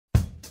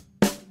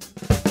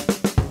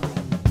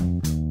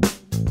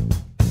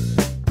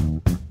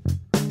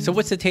So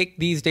what's it take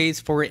these days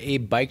for a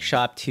bike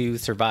shop to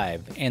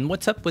survive? And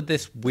what's up with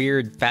this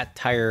weird fat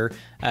tire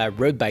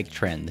road bike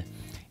trend?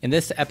 In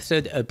this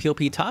episode of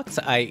PLPTalks,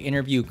 I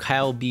interview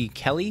Kyle B.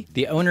 Kelley,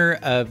 the owner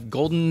of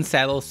Golden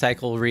Saddle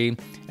Cyclery,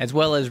 as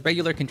well as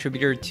regular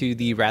contributor to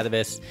the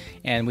Radavist,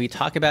 and we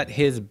talk about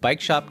his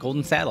bike shop,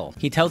 Golden Saddle.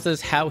 He tells us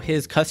how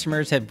his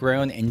customers have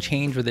grown and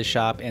changed with the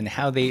shop and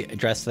how they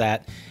address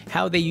that,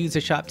 how they use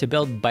the shop to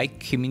build bike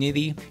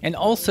community, and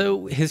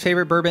also his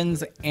favorite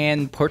bourbons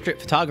and portrait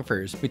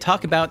photographers. We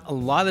talk about a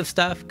lot of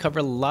stuff, cover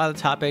a lot of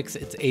topics.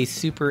 It's a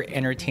super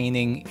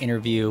entertaining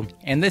interview.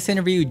 And this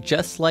interview,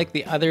 just like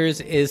the others,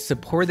 is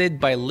supported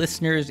by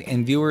listeners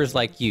and viewers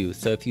like you.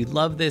 So if you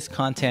love this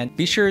content,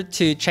 be sure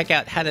to check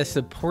out how to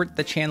support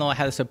the channel,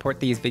 how to support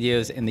these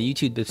videos in the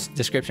YouTube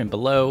description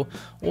below,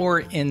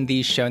 or in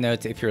the show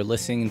notes if you're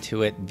listening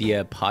to it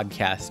via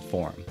podcast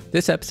form.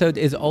 This episode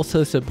is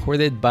also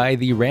supported by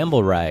the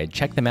Ramble Ride.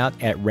 Check them out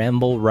at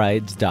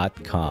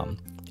ramblerides.com.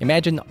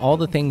 Imagine all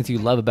the things you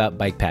love about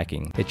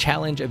bikepacking: the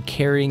challenge of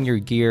carrying your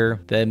gear,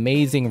 the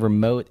amazing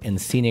remote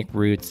and scenic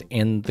routes,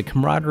 and the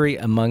camaraderie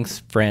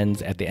amongst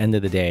friends at the end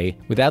of the day,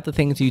 without the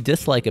things you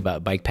dislike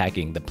about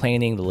bikepacking: the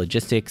planning, the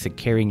logistics of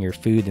carrying your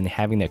food and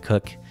having to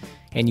cook.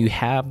 And you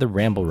have the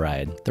Ramble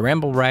Ride. The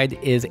Ramble Ride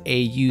is a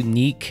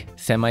unique,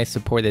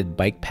 semi-supported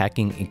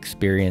bikepacking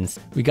experience.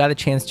 We got a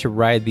chance to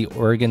ride the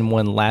Oregon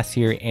one last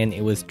year, and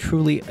it was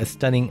truly a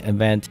stunning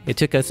event. It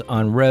took us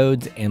on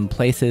roads and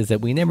places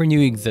that we never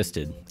knew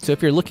existed. So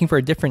if you're looking for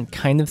a different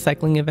kind of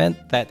cycling event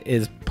that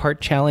is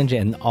part challenge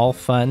and all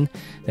fun,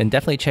 then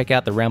definitely check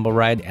out the Ramble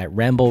Ride at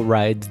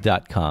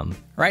ramblerides.com.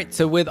 All right,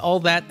 so with all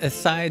that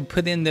aside,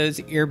 put in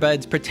those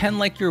earbuds, pretend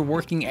like you're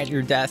working at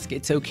your desk.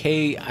 It's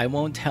okay, I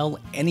won't tell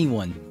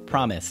anyone,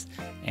 promise,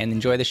 and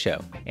enjoy the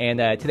show. And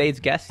today's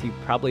guest, you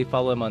probably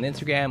follow him on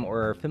Instagram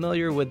or are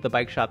familiar with the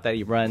bike shop that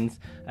he runs.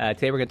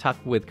 Today we're gonna talk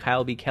with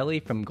Kyle B. Kelley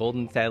from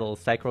Golden Saddle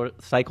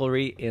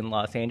Cyclery in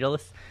Los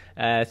Angeles.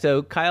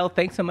 So Kyle,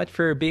 thanks so much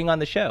for being on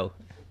the show.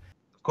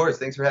 Of course,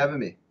 thanks for having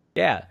me.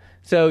 Yeah,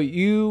 so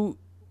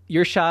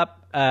your shop,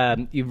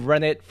 you've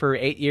run it for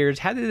 8 years.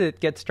 How did it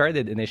get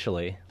started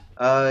initially?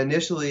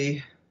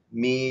 Initially,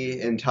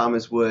 me and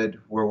Thomas Wood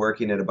were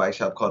working at a bike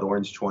shop called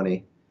Orange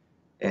 20.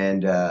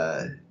 And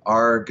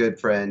our good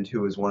friend,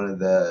 who was one of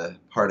the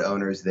part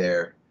owners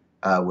there,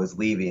 was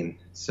leaving.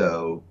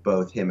 So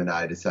both him and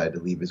I decided to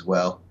leave as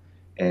well.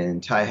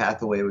 And Ty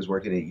Hathaway was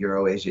working at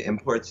EuroAsia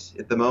Imports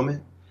at the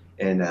moment.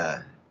 And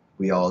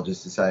we all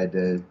just decided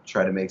to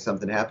try to make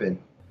something happen.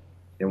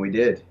 And we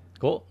did.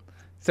 Cool.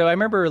 So I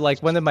remember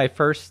like one of my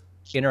first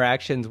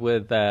interactions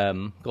with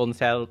Golden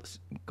Saddles,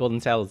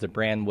 the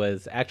brand,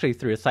 was actually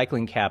through a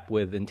cycling cap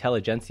with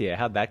Intelligentsia.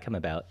 How'd that come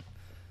about?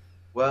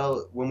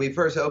 Well, when we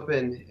first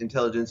opened,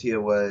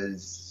 Intelligentsia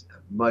was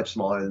much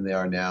smaller than they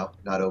are now,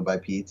 not owned by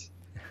Pete.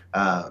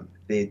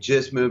 They had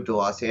just moved to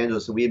Los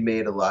Angeles, so we had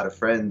made a lot of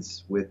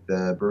friends with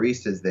the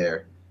baristas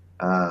there.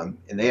 And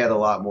they had a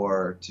lot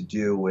more to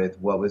do with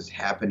what was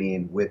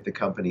happening with the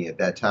company at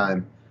that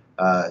time.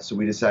 So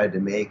we decided to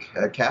make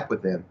a cap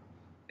with them,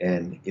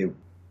 and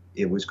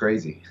it was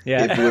crazy.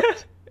 Yeah.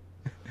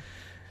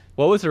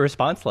 What was the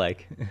response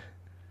like?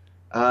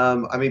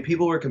 I mean,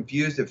 people were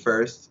confused at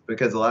first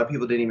because a lot of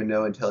people didn't even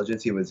know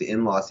Intelligentsia was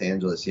in Los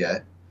Angeles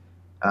yet.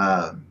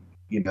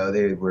 You know,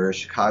 they were a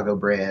Chicago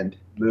brand,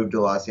 moved to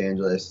Los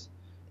Angeles,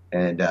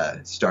 and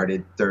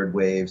started third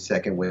wave,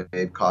 second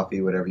wave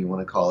coffee, whatever you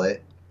want to call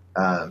it.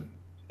 And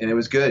it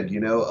was good. You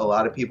know, a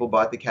lot of people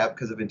bought the cap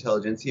because of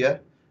Intelligentsia.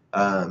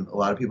 A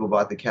lot of people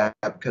bought the cap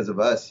because of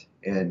us.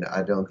 And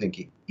I don't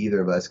think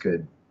either of us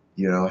could,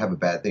 you know, have a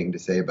bad thing to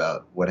say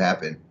about what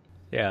happened.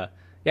 Yeah.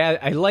 Yeah,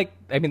 I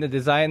mean, the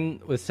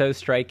design was so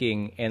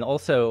striking. And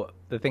also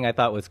the thing I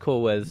thought was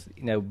cool was,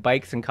 you know,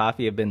 bikes and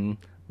coffee have been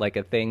like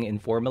a thing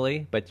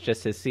informally, but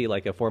just to see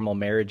like a formal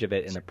marriage of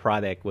it in a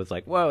product was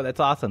like, whoa,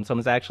 that's awesome.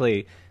 Someone's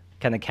actually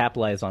kind of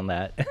capitalized on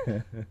that.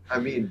 I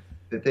mean,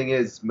 the thing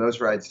is, most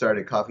rides start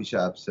at coffee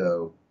shops.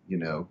 So, you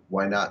know,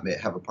 why not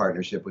have a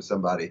partnership with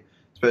somebody,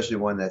 especially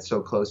one that's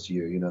so close to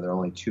you? You know, they're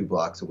only 2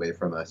 blocks away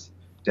from us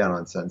down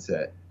on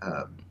Sunset.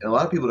 And a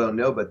lot of people don't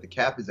know, but the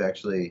cap is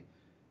actually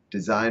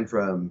designed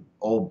from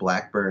old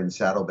Blackburn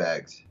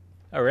saddlebags.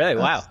 Oh, really?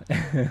 Wow.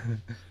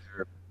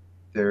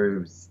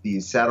 There's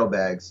these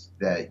saddlebags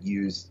that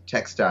use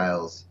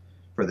textiles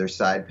for their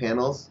side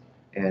panels.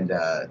 And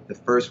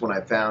the first one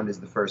I found is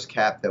the first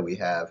cap that we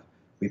have.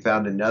 We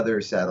found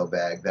another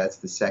saddlebag. That's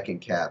the second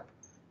cap.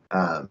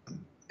 And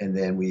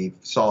then we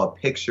saw a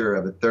picture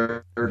of a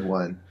third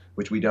one,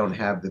 which we don't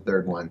have the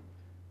third one.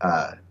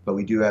 But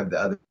we do have the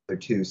other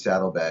 2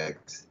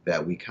 saddlebags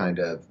that we kind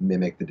of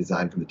mimic the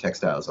design from the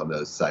textiles on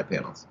those side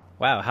panels.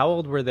 Wow. How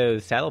old were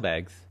those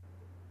saddlebags?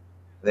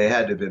 They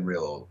had to have been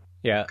real old.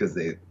 Yeah. Because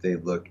they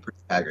looked pretty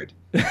haggard.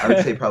 I would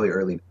say probably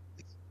early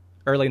 90s.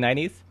 Early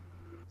 90s?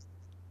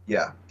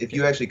 Yeah. If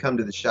you actually come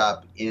to the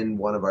shop in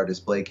one of our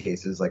display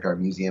cases, like our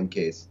museum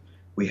case,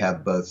 we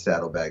have both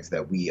saddlebags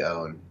that we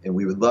own. And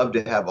we would love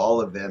to have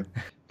all of them.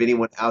 If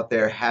anyone out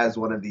there has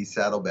one of these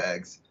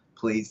saddlebags,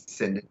 please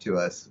send it to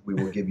us. We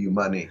will give you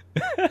money.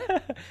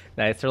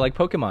 Nice. They're like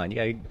Pokemon. You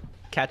gotta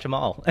catch them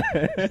all.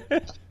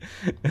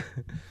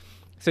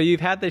 So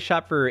you've had this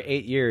shop for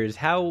 8 years.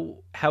 How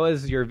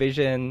has your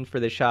vision for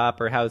the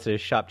shop, or how has the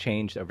shop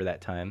changed over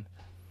that time?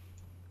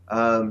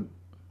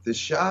 The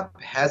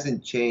shop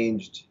hasn't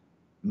changed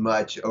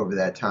much over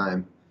that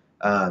time.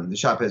 The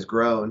shop has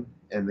grown,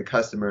 and the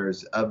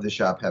customers of the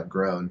shop have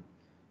grown.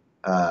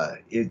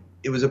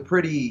 It was a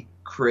pretty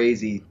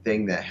crazy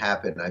thing that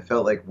happened. I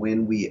felt like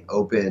when we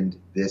opened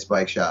this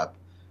bike shop,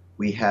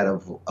 we had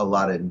a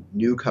lot of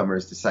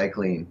newcomers to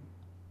cycling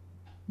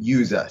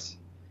use us.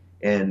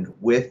 And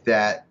with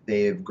that,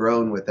 they've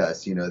grown with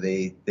us. You know,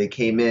 they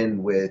came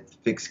in with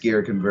fixed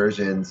gear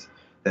conversions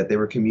that they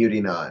were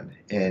commuting on,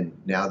 and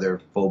now they're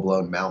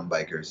full-blown mountain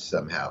bikers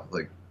somehow.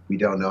 Like, we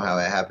don't know how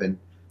it happened,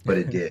 but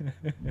it did.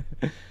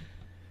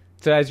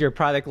 So has your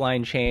product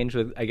line changed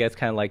with, I guess,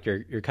 kind of like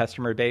your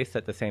customer base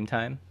at the same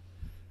time?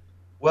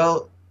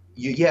 Well,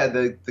 yeah,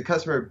 the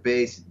customer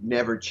base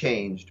never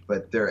changed,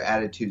 but their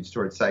attitudes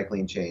towards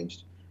cycling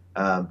changed.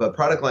 But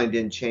product line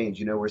didn't change.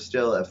 You know, we're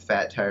still a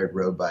fat-tired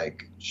road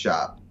bike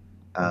shop.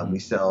 We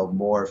sell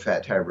more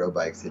fat-tired road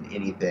bikes than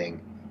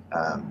anything.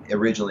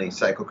 Originally,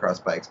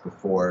 cyclocross bikes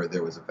before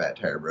there was a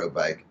fat-tired road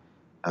bike.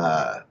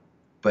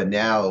 But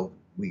now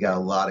we got a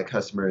lot of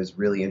customers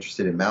really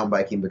interested in mountain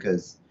biking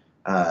because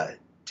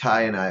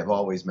Ty and I have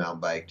always mountain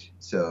biked.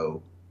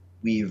 So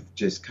we've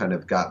just kind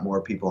of got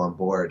more people on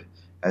board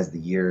as the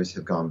years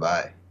have gone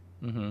by.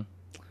 Mm-hmm.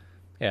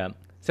 Yeah.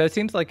 So it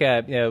seems like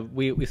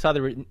we saw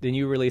the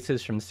new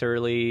releases from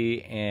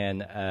Surly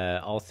and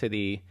All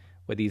City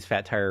with these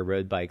fat tire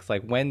road bikes.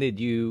 Like, when did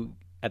you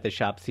at the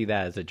shop see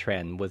that as a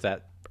trend? Was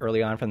that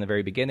early on from the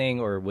very beginning,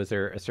 or was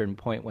there a certain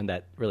point when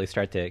that really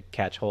started to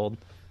catch hold?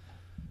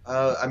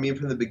 I mean,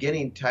 from the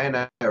beginning, Ty and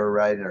I were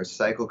riding our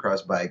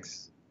cyclocross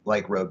bikes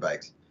like road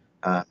bikes.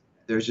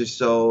 There's just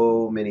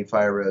so many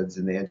fire roads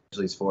in the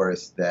Angeles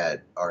forest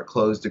that are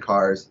closed to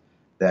cars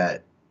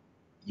that,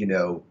 you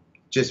know,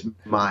 just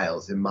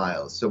miles and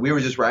miles. So we were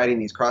just riding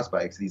these cross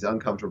bikes, these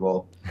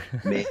uncomfortable,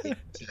 made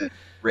to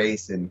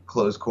race in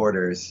close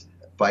quarters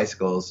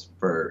bicycles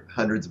for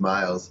hundreds of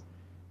miles.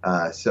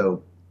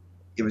 So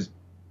it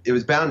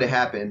was bound to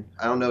happen.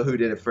 I don't know who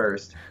did it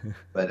first,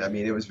 but I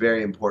mean, it was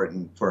very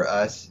important for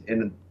us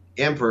and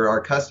for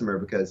our customer,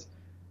 because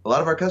a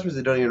lot of our customers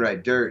that don't even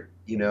ride dirt,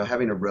 you know,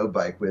 having a road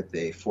bike with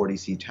a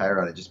 40C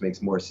tire on it just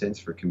makes more sense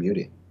for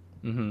commuting.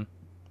 Mm-hmm.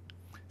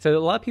 So a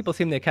lot of people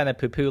seem to kind of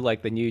poo-poo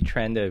like the new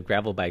trend of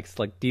gravel bikes.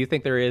 Like, do you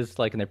think there is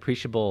like an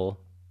appreciable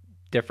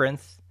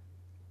difference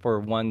for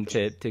one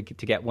to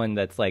get one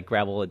that's like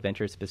gravel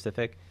adventure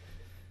specific?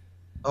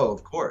 Oh,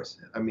 of course.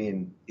 I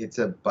mean, it's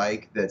a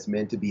bike that's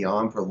meant to be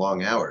on for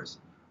long hours.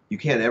 You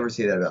can't ever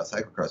say that about a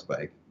cyclocross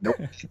bike. Nope.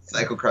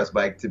 Cyclocross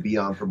bike to be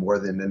on for more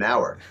than an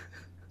hour.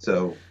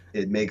 So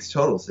it makes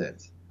total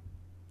sense.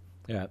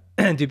 Yeah.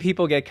 Do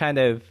people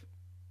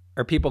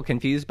are people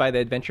confused by the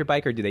adventure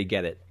bike, or do they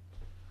get it?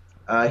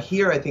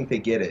 Here, I think they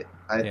get it.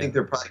 I think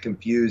they're probably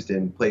confused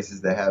in places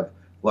that have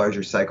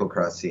larger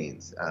cyclocross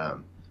scenes.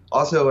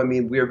 Also, I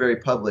mean, we're very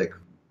public.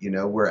 You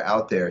know, we're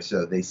out there,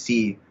 so they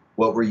see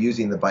what we're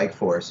using the bike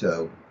for.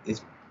 So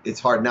it's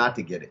hard not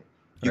to get it.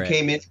 You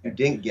came in, you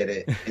didn't get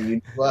it, and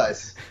you knew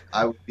us.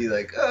 I would be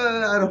like,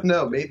 I don't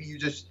know. Maybe you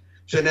just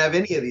shouldn't have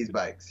any of these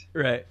bikes.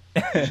 Right.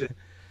 You should have an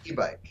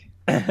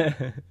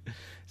e-bike.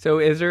 So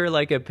is there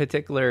like a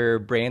particular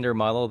brand or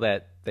model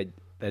that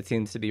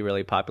seems to be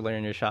really popular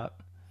in your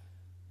shop?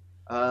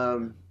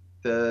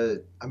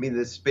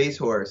 The Space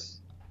Horse,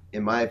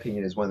 in my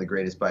opinion, is one of the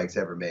greatest bikes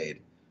ever made.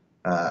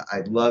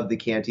 I love the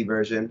Canty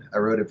version. I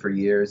rode it for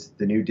years.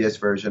 The new disc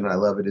version, I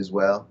love it as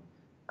well.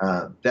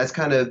 That's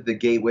kind of the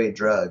gateway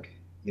drug,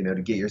 you know,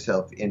 to get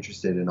yourself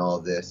interested in all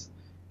of this.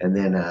 And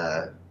then,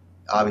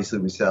 obviously,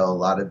 we sell a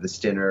lot of the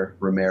Stinner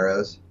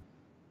Romeros.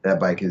 That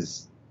bike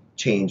has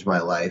changed my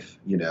life.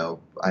 You know,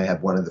 I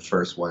have one of the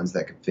first ones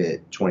that could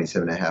fit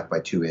 27.5 by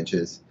 2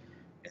 inches.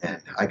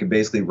 And I could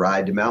basically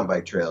ride to mountain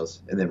bike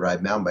trails and then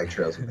ride mountain bike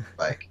trails with the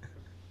bike.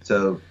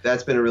 So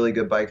that's been a really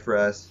good bike for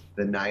us.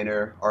 The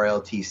Niner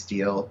RLT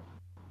Steel,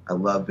 I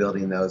love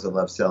building those. I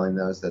love selling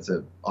those. That's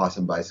an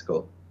awesome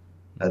bicycle.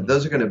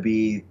 Those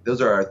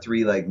are our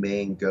three like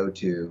main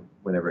go-to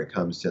whenever it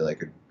comes to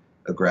like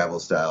a gravel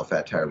style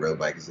fat tire road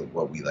bike is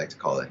what we like to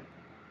call it.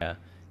 Yeah.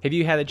 Have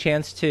you had a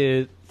chance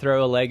to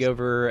throw a leg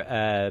over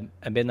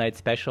a Midnight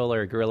Special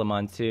or a Gorilla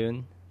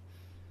Monsoon?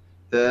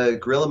 The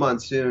Gorilla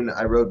Monsoon,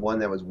 I rode one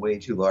that was way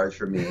too large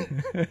for me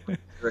a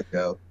year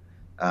ago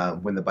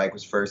when the bike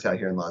was first out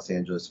here in Los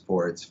Angeles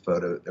for its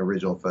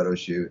original photo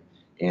shoot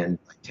and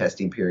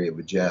testing period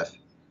with Jeff.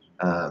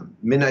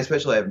 Midnight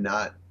Special I have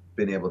not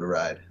been able to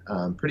ride.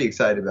 Pretty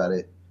excited about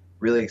it.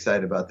 Really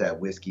excited about that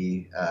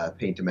whiskey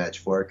paint to match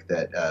fork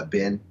that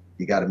Ben,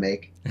 you got to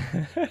make.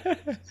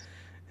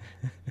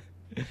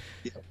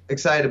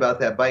 Excited about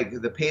that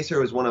bike. The Pacer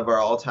was one of our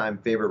all-time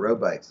favorite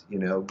road bikes. You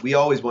know, we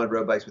always wanted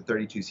road bikes with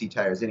 32C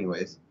tires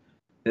anyways.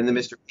 Then the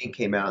Mr. Pink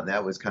came out, and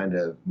that was kind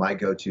of my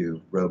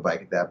go-to road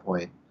bike at that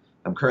point.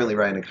 I'm currently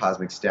riding a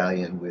Cosmic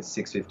Stallion with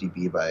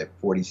 650B by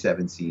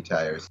 47C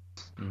tires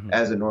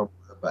as a normal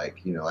road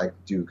bike. You know, I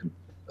do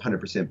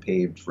 100%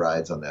 paved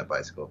rides on that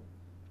bicycle.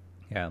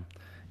 Yeah.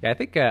 Yeah, I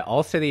think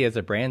All City as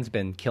a brand's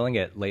been killing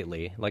it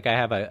lately. Like I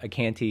have a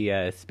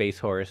Canty Space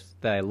Horse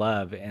that I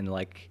love, and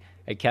like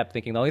I kept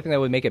thinking the only thing that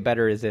would make it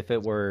better is if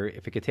it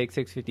could take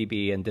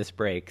 650B and disc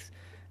brakes,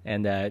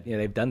 and you know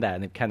they've done that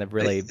and they've kind of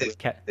really they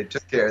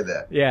took care of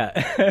that.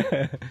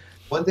 Yeah.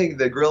 One thing,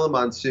 the Gorilla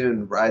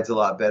Monsoon rides a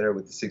lot better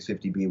with the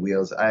 650B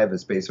wheels. I have a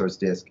Space Horse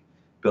disc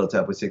built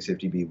up with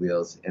 650B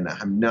wheels, and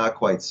I'm not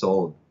quite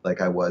sold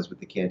like I was with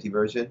the Canty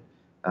version.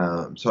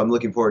 So I'm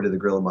looking forward to the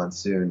Gorilla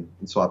Monsoon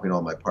and swapping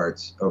all my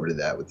parts over to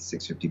that with the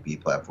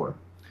 650B platform.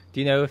 Do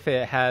you know if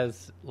it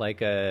has like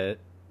does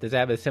it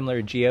have a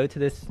similar geo to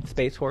this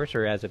Space Horse,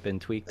 or has it been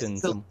tweaked?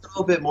 It's a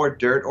little bit more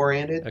dirt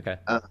oriented. Okay.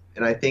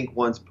 And I think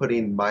once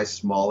putting my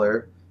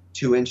smaller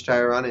 2-inch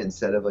tire on it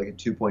instead of like a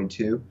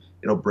 2.2,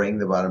 it'll bring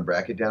the bottom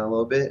bracket down a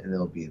little bit, and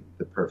it'll be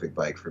the perfect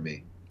bike for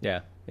me. Yeah,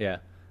 yeah.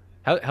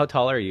 How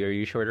tall are you? Are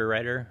you a shorter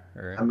rider?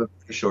 Or? I'm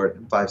pretty short.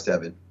 I'm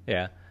 5'7".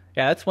 Yeah.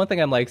 Yeah, that's one thing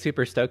I'm like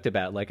super stoked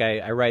about. Like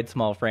I ride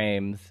small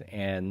frames,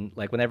 and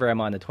like whenever I'm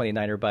on a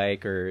 29er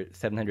bike or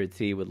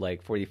 700C with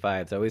like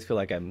 45s, I always feel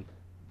like I'm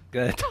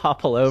gonna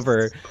topple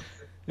over.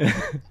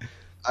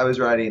 I was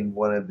riding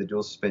one of the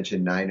dual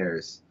suspension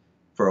 9ers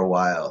for a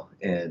while,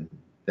 and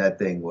that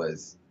thing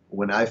was,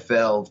 when I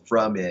fell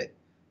from it,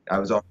 I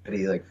was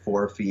already like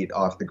 4 feet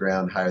off the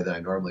ground, higher than I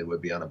normally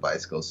would be on a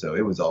bicycle, so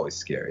it was always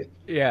scary.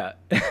 Yeah.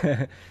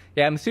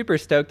 Yeah, I'm super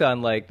stoked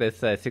on like this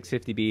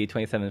 650B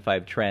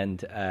 27.5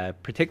 trend,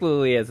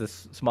 particularly as a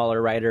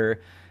smaller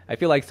rider. I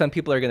feel like some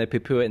people are going to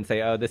poo-poo it and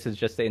say, oh, this is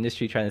just the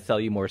industry trying to sell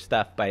you more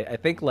stuff. But I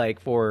think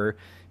like for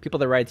people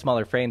that ride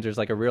smaller frames, there's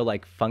like a real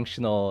like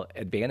functional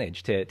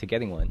advantage to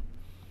getting one.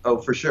 Oh,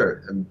 for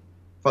sure.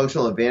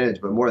 Functional advantage,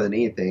 but more than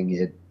anything,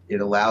 it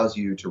allows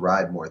you to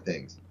ride more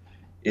things.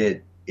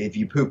 If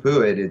you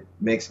poo-poo it, it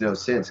makes no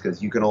sense,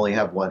 because you can only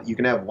have one. You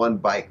can have one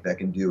bike that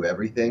can do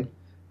everything.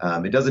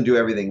 It doesn't do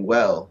everything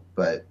well,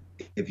 but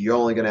if you're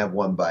only going to have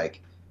one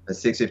bike, a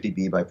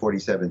 650B by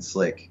 47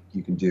 slick,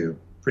 you can do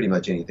pretty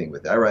much anything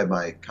with it. I ride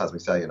my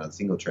Cosmic Stallion on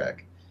single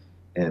track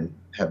and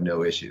have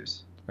no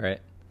issues. Right.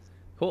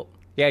 Cool.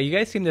 Yeah, you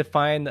guys seem to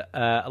find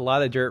a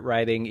lot of dirt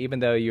riding, even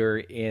though you're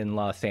in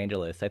Los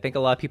Angeles. I think a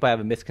lot of people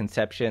have a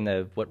misconception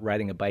of what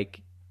riding a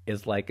bike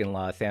is like in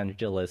Los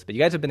Angeles, but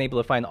you guys have been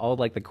able to find all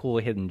like the cool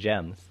hidden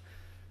gems.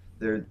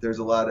 There's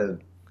a lot of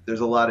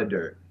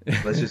dirt.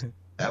 Let's just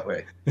that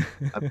way.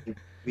 I mean,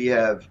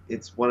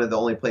 it's one of the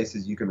only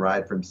places you can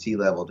ride from sea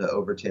level to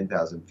over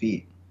 10,000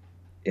 feet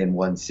in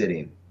one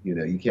sitting. You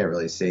know, you can't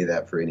really say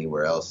that for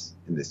anywhere else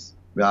in this.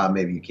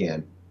 Maybe you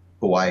can.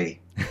 Hawaii,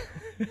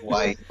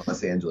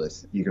 Los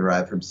Angeles. You can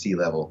ride from sea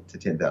level to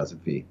 10,000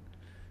 feet.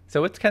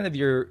 So what's kind of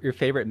your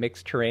favorite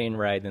mixed terrain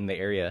ride in the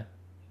area?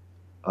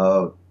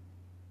 I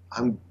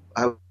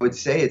would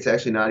say it's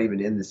actually not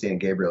even in the San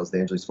Gabriels, the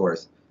Angeles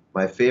Forest.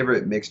 My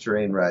favorite mixed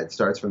terrain ride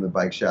starts from the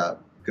bike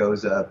shop,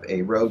 goes up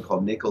a road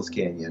called Nichols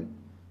Canyon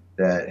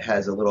that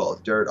has a little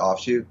dirt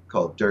offshoot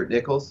called Dirt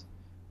Nichols.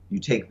 You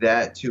take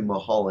that to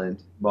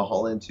Mulholland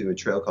to a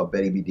trail called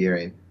Betty B.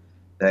 Deering.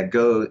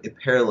 It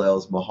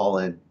parallels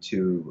Mulholland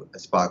to a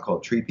spot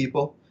called Tree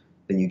People.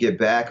 Then you get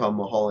back on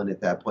Mulholland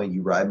at that point.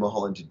 You ride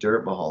Mulholland to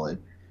Dirt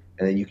Mulholland.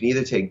 And then you can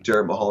either take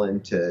Dirt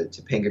Mulholland to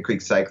Topanga Creek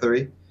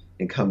Cyclery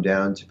and come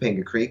down to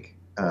Topanga Creek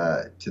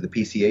to the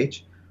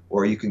PCH,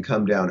 or you can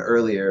come down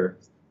earlier,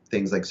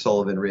 things like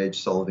Sullivan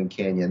Ridge, Sullivan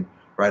Canyon,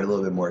 ride a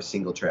little bit more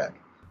single track.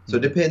 So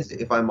it depends.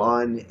 If I'm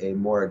on a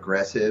more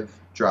aggressive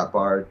drop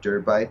bar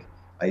dirt bike,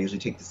 I usually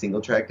take the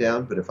single track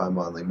down, but if I'm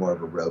on like more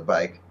of a road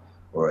bike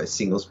or a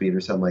single speed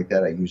or something like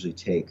that, I usually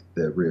take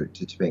the route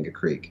to Topanga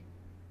Creek.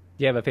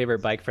 Do you have a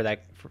favorite bike for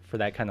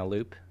that kind of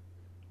loop?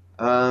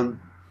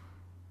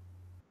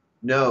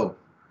 No,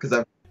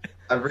 because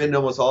I've ridden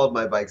almost all of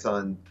my bikes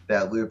on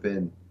that loop,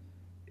 and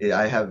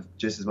I have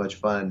just as much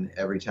fun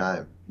every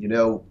time. You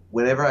know,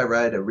 whenever I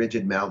ride a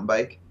rigid mountain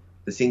bike,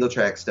 the single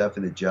track stuff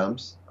and the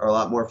jumps are a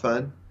lot more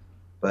fun.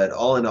 But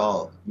all in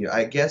all, you know,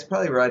 I guess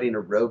probably riding a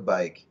road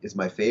bike is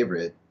my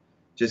favorite,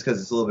 just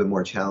because it's a little bit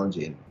more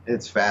challenging and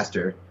it's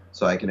faster,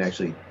 so I can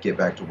actually get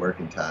back to work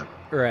in time.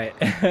 Right.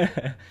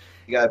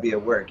 You gotta be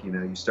at work. You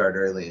know, you start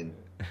early and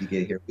you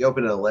get here. We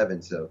open at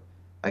 11, so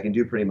I can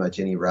do pretty much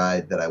any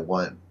ride that I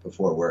want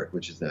before work,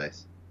 which is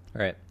nice.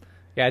 Right.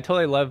 Yeah, I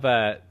totally love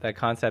the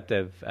concept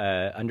of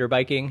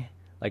underbiking,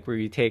 like where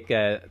you take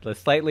the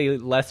slightly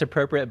less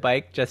appropriate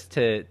bike just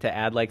to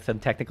add like some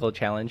technical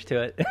challenge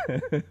to it.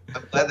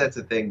 I'm glad that's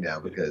a thing now,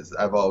 because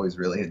I've always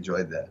really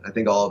enjoyed that. I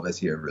think all of us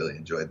here have really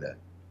enjoyed that.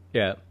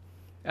 Yeah.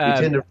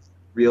 We tend to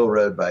real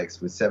road bikes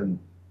with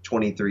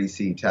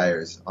 723C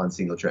tires on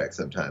single track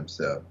sometimes,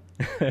 so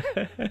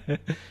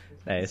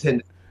nice.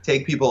 Tend to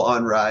take people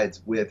on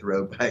rides with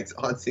road bikes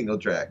on single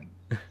track.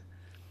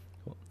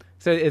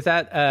 So is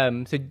that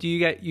so? Do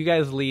you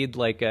guys lead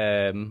like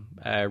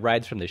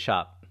rides from the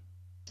shop?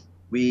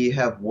 We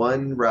have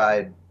one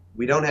ride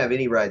we don't have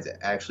any rides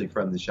actually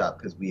from the shop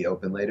because we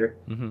open later.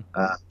 Mm-hmm.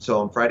 So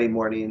on Friday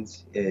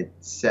mornings at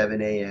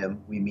 7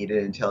 a.m., we meet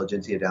at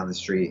Intelligentsia down the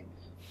street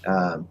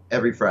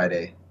every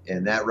Friday.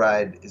 And that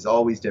ride is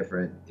always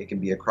different. It can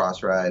be a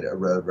cross ride, a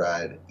road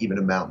ride, even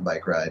a mountain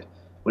bike ride.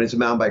 When it's a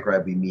mountain bike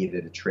ride, we meet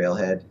at a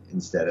trailhead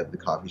instead of the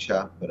coffee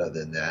shop. But other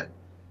than that,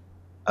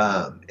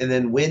 and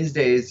then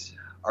Wednesdays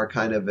are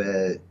kind of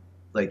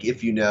like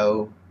if you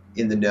know,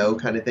 in the know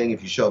kind of thing.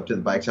 If you show up to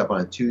the bike shop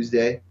on a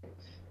Tuesday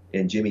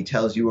and Jimmy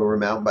tells you where we're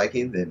mountain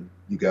biking, then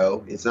you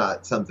go. It's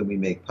not something we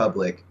make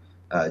public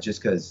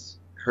just because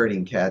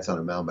herding cats on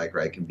a mountain bike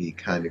ride can be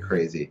kind of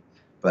crazy.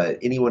 But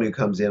anyone who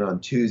comes in on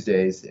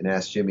Tuesdays and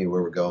asks Jimmy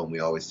where we're going, we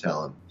always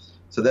tell him.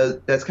 So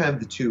that's kind of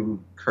the two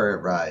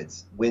current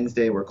rides.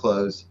 Wednesday, we're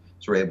closed,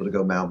 so we're able to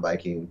go mountain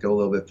biking, go a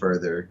little bit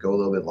further, go a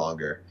little bit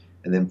longer.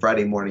 And then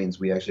Friday mornings,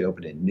 we actually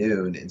open at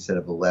noon instead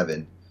of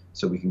 11,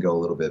 so we can go a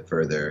little bit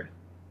further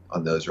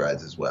on those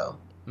rides as well.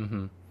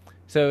 Mm-hmm.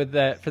 So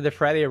for the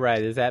Friday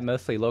ride, is that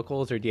mostly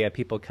locals, or do you have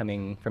people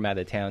coming from out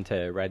of town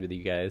to ride with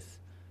you guys?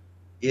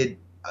 It's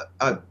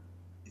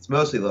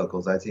mostly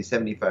locals. I'd say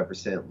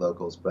 75%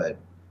 locals, but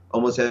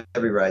almost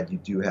every ride you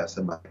do have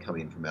somebody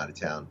coming from out of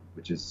town,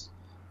 which is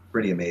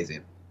pretty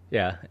amazing.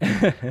 Yeah.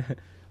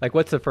 Like,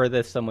 what's the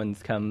furthest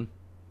someone's come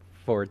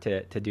for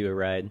to do a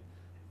ride?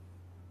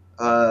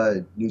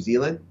 New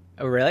Zealand.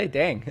 Oh, really?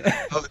 Dang.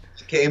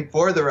 Came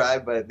for the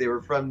ride, but they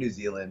were from New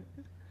Zealand,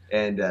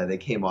 and they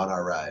came on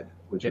our ride,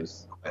 which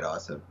was quite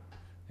awesome.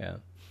 Yeah.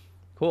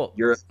 Cool.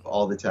 Europe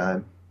all the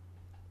time,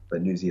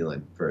 but New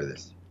Zealand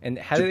furthest. And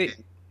how do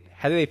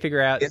they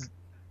figure out?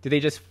 Do they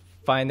just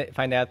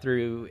find out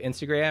through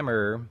Instagram,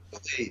 or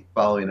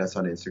following us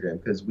on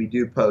Instagram? Because we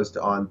do post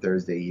on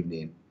Thursday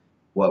evening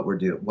what we're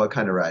doing, what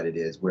kind of ride it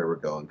is, where we're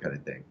going, kind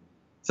of thing.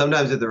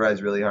 Sometimes if the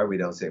ride's really hard, we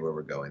don't say where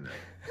we're going though.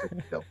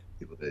 We don't want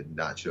people to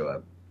not show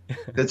up.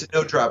 It's a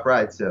no drop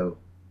ride, so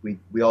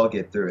we all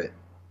get through it.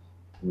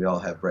 We all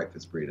have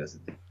breakfast burritos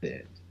at the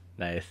end.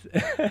 Nice.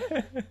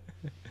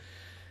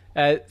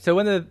 So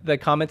one of the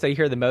comments I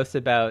hear the most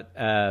about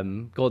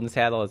Golden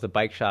Saddle as a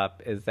bike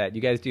shop is that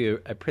you guys do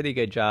a pretty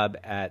good job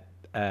at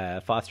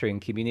fostering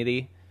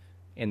community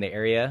in the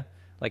area.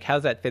 Like,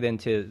 how's that fit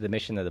into the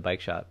mission of the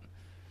bike shop?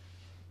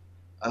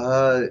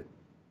 I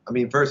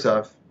mean, first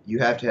off, you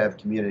have to have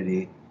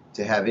community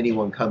to have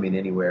anyone coming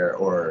anywhere,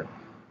 or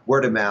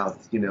word of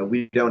mouth. You know,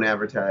 we don't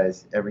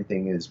advertise.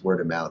 Everything is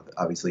word of mouth.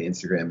 Obviously,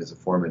 Instagram is a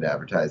form of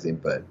advertising,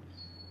 but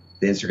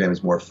the Instagram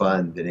is more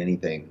fun than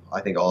anything.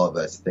 I think all of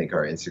us think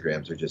our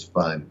Instagrams are just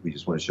fun. We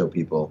just want to show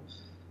people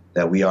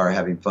that we are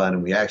having fun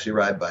and we actually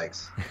ride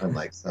bikes,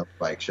 unlike some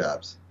bike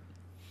shops.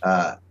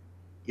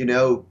 You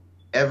know,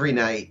 every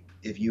night,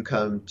 if you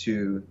come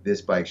to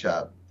this bike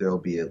shop, there will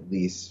be at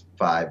least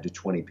 5 to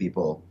 20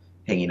 people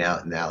hanging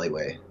out in the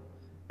alleyway.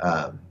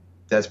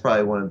 That's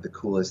probably one of the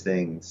coolest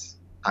things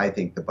I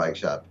think the bike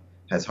shop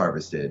has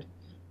harvested.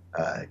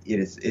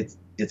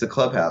 It's a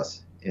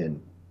clubhouse,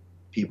 and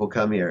people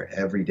come here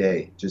every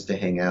day just to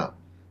hang out.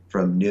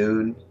 From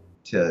noon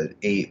to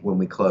 8 when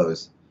we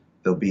close,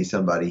 there'll be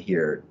somebody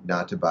here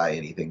not to buy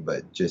anything,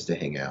 but just to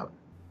hang out.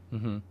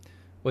 Mm-hmm.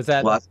 Was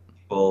that lots of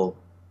people?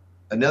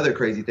 Another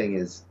crazy thing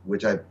is,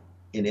 which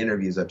in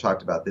interviews I've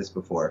talked about this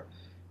before,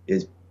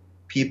 is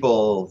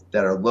people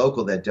that are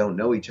local that don't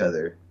know each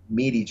other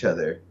meet each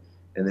other,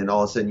 and then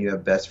all of a sudden you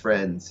have best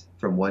friends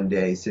from one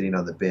day sitting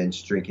on the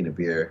bench drinking a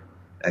beer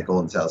at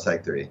Golden Saddle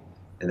Cyclery.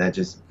 And that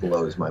just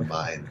blows my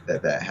mind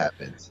that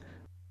happens.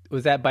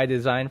 Was that by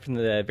design from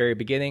the very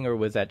beginning, or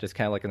was that just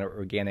kind of like an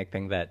organic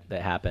thing that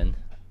happened?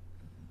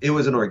 It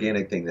was an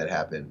organic thing that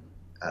happened.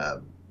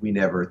 We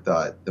never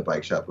thought the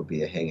bike shop would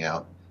be a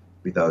hangout.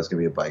 We thought it was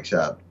going to be a bike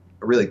shop,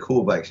 a really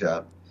cool bike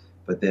shop,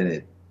 but then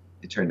it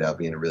turned out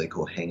being a really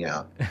cool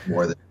hangout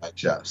more than a bike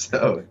shop.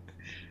 So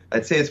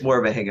I'd say it's more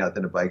of a hangout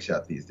than a bike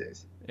shop these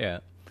days. Yeah.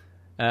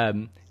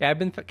 I've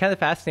been kind of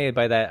fascinated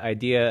by that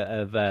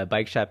idea of a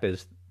bike shop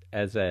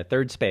as a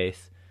third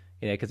space,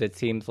 you know, because it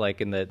seems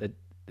like in the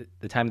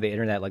time of the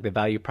internet, like the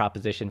value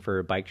proposition for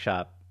a bike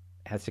shop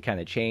has to kind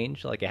of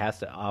change. Like, it has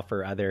to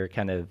offer other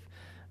kind of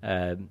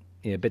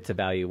bits of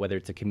value, whether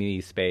it's a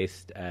community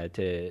space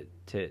to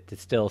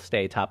still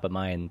stay top of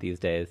mind these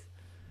days.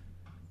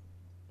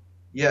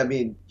 Yeah, I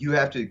mean, you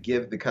have to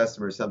give the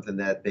customer something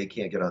that they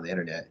can't get on the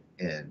internet,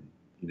 and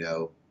you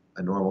know,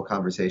 a normal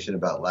conversation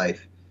about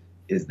life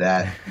is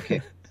that you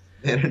can't get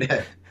on the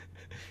internet.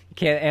 You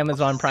can't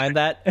Amazon Prime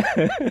that?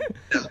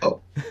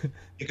 No.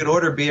 You can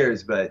order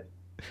beers, but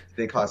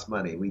they cost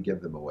money. We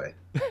give them away.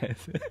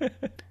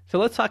 So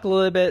let's talk a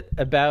little bit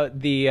about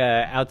the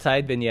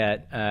outside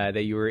vignette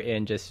that you were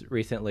in just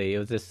recently. It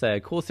was this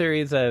cool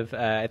series of,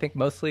 I think,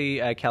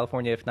 mostly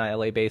California, if not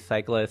LA-based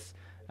cyclists,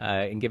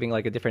 and giving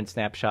like a different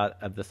snapshot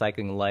of the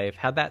cycling life.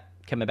 How'd that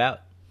come about?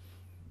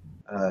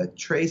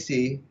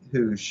 Tracy,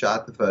 who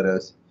shot the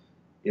photos,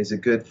 is a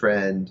good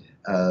friend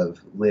of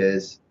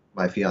Liz,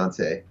 my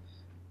fiance,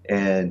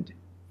 and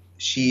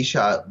she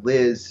shot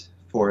Liz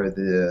for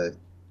the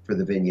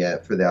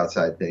vignette, for the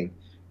outside thing,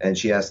 and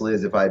she asked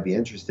Liz if I'd be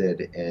interested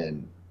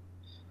in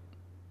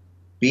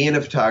being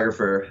a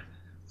photographer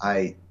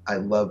I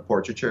love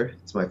portraiture.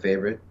 It's my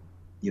favorite.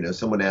 You know,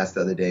 someone asked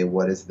the other day,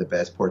 what is the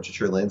best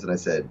portraiture lens? And I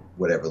said,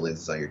 whatever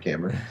lens is on your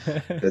camera.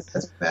 That's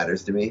what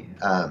matters to me.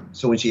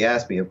 So when she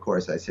asked me, of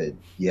course, I said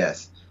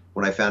yes.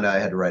 When I found out I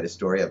had to write a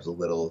story, I was a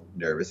little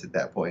nervous at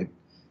that point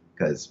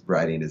because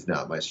writing is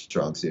not my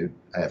strong suit.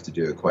 I have to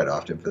do it quite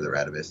often for the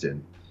Radavist,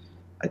 and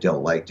I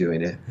don't like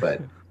doing it.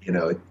 But, you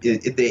know,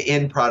 the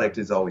end product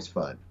is always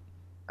fun.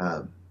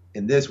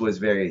 And this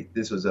was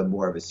a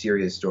more of a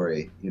serious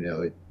story. You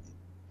know,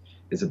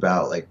 it's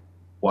about like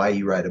why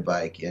you ride a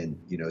bike and,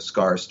 you know,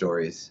 scar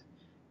stories.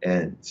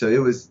 And so it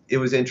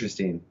was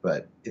interesting,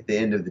 but at the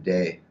end of the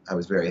day, I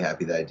was very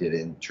happy that I did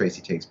it. And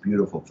Tracy takes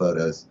beautiful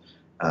photos,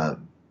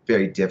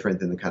 very different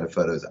than the kind of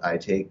photos I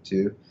take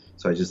too.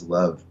 So I just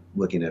love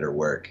looking at her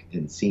work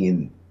and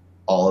seeing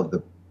all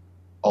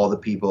the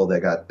people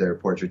that got their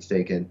portraits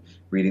taken,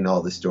 reading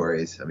all the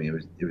stories. I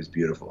mean, it was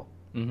beautiful.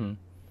 Mm-hmm.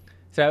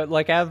 So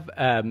like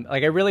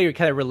I really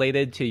kind of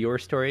related to your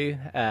story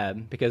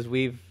because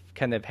we've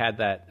kind of had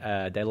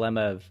that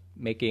dilemma of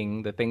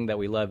making the thing that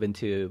we love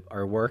into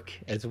our work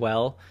as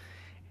well,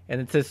 and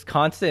it's this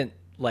constant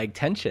like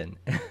tension.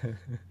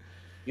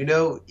 You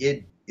know,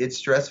 it's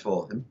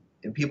stressful,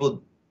 and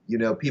people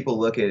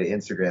look at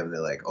Instagram and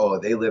they're like, oh,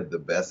 they live the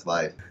best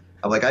life.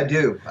 I'm like, I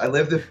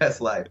live the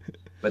best life,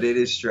 but it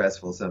is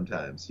stressful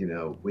sometimes. You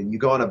know, when you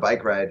go on a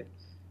bike ride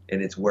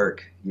and it's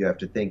work, you have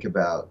to think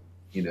about,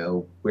 you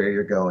know, where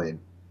you're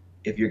going,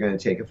 if you're going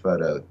to take a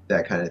photo,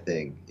 that kind of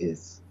thing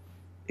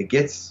it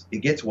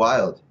gets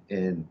wild.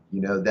 And,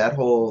 you know, that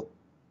whole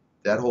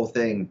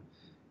thing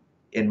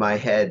in my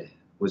head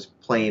was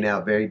playing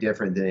out very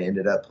different than it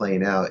ended up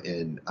playing out.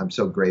 And I'm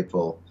so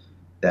grateful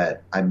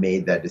that I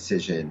made that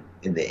decision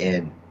in the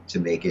end to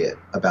make it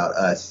about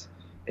us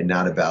and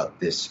not about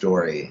this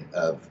story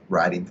of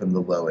riding from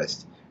the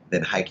lowest,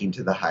 then hiking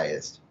to the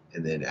highest,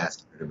 and then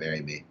asking her to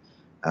marry me.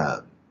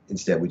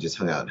 Instead, we just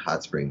hung out in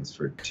Hot Springs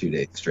for 2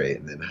 days straight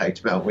and then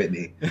hiked Mount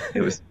Whitney.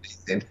 It was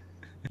amazing.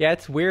 Yeah,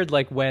 it's weird,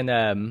 like when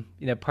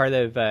you know, part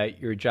of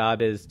your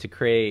job is to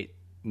create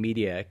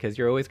media, because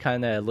you're always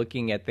kind of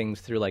looking at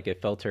things through like a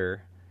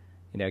filter.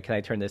 You know, can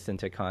I turn this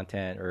into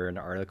content or an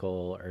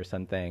article or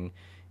something?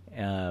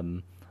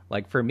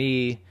 Like for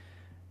me,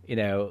 you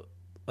know,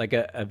 like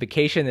a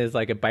vacation is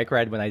like a bike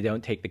ride when I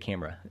don't take the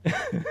camera.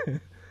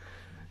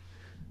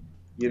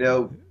 You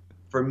know,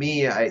 for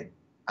me, I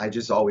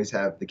just always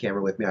have the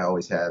camera with me. I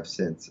always have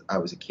since I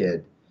was a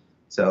kid.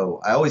 So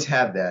I always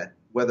have that.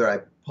 Whether I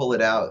pull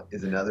it out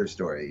is another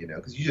story, you know,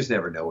 because you just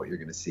never know what you're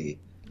going to see.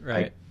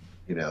 Right.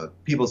 You know,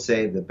 people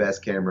say the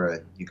best camera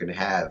you can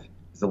have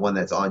is the one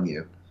that's on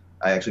you.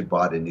 I actually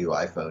bought a new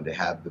iPhone to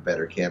have the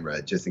better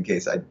camera just in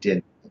case I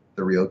didn't have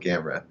the real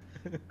camera.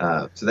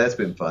 So that's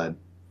been fun.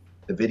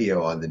 The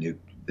video on the new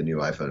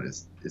iPhone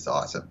is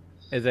awesome.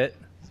 Is it?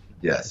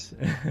 Yes.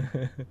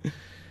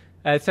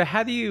 So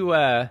how do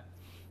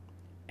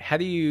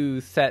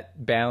you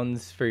set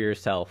bounds for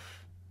yourself?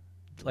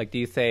 Like, do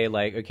you say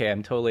like, okay,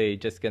 I'm totally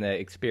just going to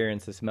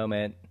experience this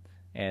moment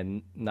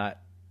and not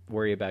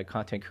worry about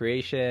content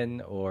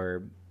creation,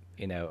 or,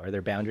 you know, are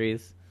there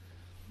boundaries?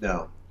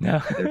 No.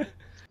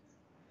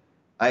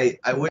 I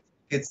wish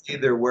I could say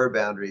there were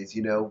boundaries.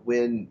 You know,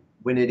 when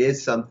it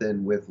is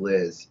something with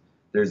Liz,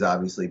 there's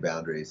obviously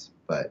boundaries,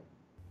 but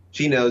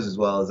she knows as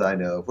well as I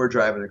know. If we're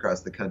driving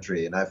across the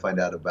country and I find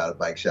out about a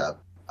bike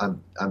shop,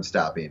 I'm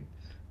stopping.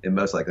 And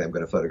most likely I'm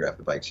going to photograph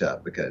the bike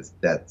shop, because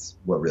that's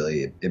what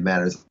really, it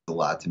matters a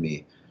lot to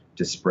me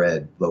to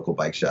spread local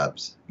bike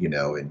shops, you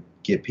know, and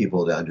get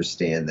people to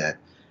understand that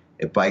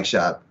a bike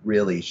shop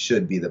really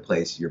should be the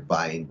place you're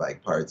buying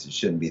bike parts. It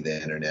shouldn't be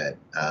the internet.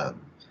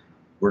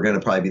 We're going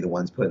to probably be the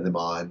ones putting them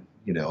on.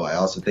 You know, I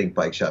also think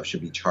bike shops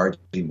should be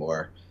charging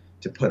more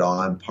to put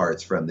on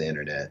parts from the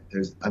internet.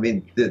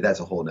 That's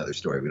a whole nother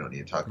story. We don't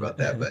need to talk about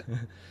that, but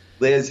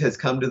Liz has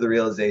come to the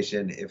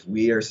realization, if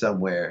we are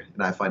somewhere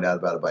and I find out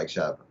about a bike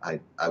shop,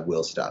 I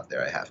will stop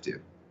there. I have to.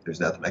 There's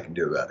nothing I can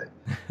do about it.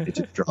 It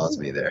just draws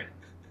me there.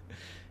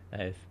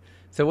 Nice.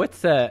 So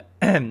what's the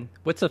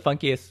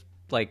funkiest,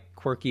 like,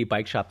 quirky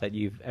bike shop that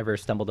you've ever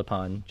stumbled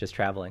upon just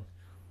traveling?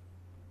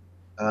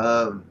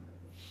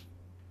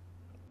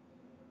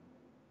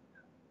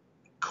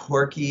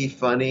 Quirky,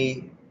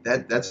 funny.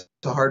 That's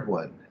a hard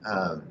one.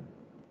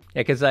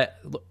 Yeah, because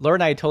Laura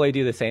and I totally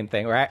do the same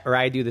thing, or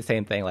I do the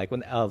same thing. Like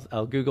when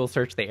I'll Google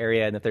search the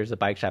area, and if there's a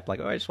bike shop, like,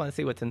 oh, I just want to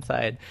see what's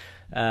inside.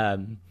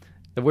 The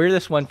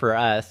weirdest one for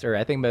us, or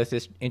I think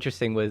most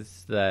interesting,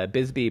 was the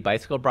Bisbee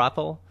Bicycle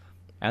Brothel.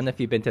 I don't know if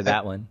you've been to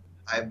that one.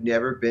 I've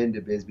never been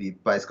to Bisbee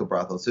Bicycle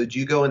Brothel. So did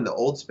you go in the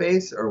old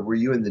space, or were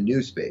you in the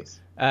new space?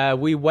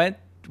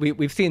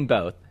 We've seen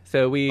both.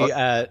 So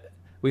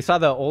we saw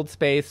the old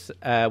space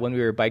when we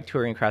were bike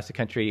touring across the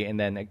country, and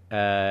then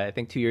I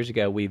think 2 years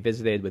ago we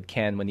visited with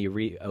Ken when he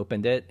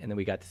reopened it, and then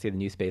we got to see the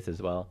new space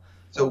as well.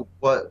 So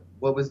what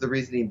was the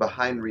reasoning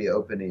behind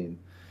reopening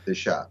the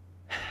shop?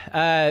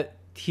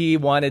 He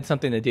wanted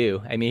something to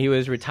do. I mean, he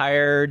was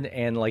retired,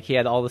 and like he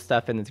had all the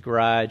stuff in his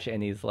garage,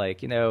 and he's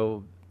like, you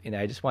know,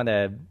 I just want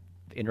to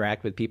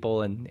interact with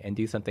people and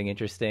do something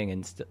interesting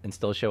and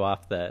still show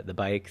off the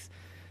bikes.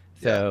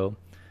 So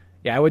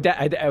yeah, I would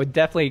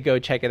definitely go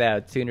check it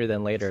out sooner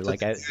than later.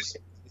 Like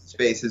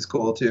space is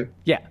cool too.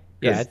 Yeah.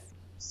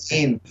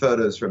 Seeing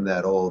photos from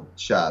that old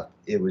shop,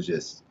 it was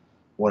just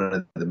one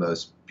of the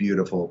most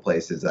beautiful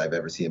places I've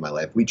ever seen in my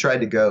life. We tried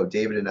to go,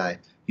 David and I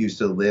used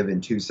to live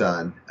in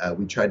Tucson.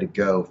 We tried to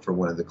go for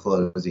one of the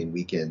closing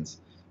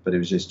weekends, but it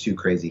was just too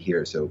crazy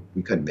here, so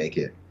we couldn't make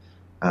it.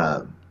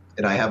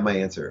 And I have my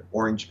answer,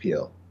 Orange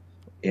Peel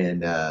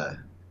in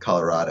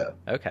Colorado.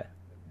 Okay.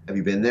 Have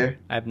you been there?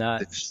 I've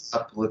not. The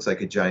shop looks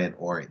like a giant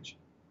orange.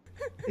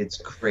 It's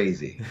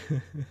crazy.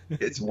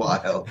 It's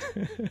wild.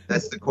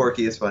 That's the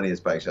quirkiest,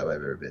 funniest bike shop I've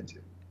ever been to.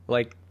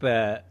 Like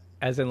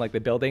as in like the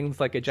building's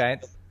like a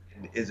giant?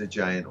 It is a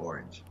giant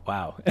orange.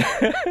 Wow.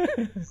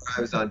 I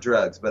was on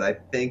drugs, but I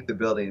think the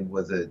building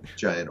was a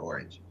giant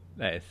orange.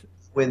 Nice.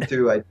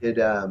 I did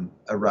a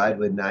ride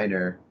with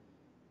Niner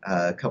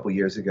a couple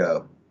years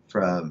ago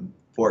from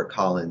Fort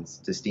Collins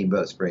to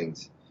Steamboat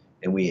Springs,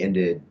 and we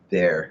ended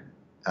there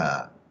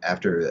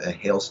after a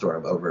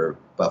hailstorm over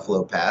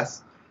Buffalo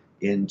Pass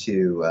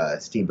into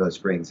Steamboat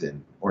Springs,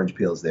 and Orange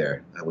Peel's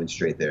there. I went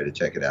straight there to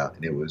check it out,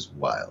 and it was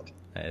wild.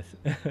 Nice.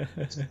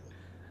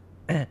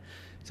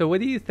 So what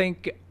do you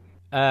think,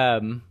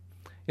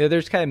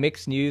 there's kind of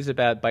mixed news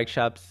about bike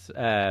shops,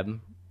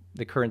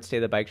 the current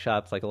state of bike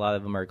shops, like a lot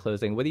of them are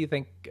closing. What do you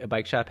think a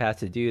bike shop has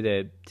to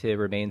do to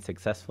remain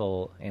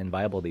successful and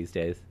viable these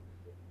days?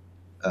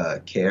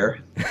 Care.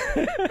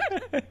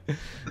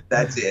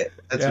 That's it.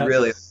 That's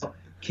really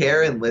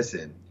care and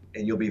listen,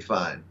 and you'll be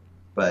fine.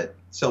 But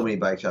so many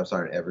bike shops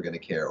aren't ever going to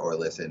care or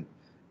listen.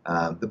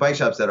 The bike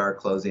shops that are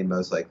closing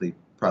most likely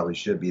probably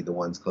should be the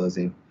ones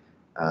closing.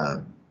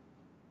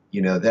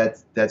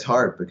 That's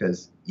hard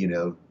because,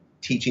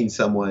 teaching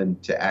someone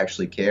to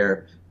actually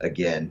care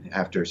again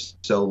after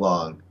so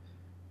long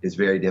is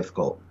very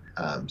difficult.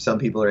 Some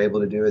people are able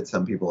to do it,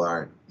 some people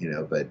aren't,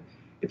 but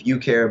if you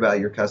care about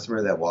your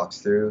customer that walks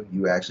through,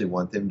 you actually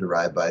want them to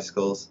ride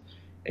bicycles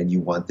and you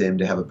want them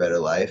to have a better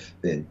life,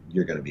 then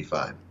you're going to be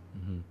fine.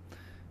 Mm-hmm.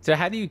 So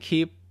how do you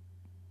keep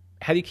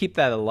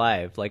that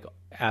alive? Like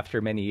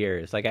after many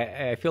years, like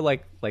I feel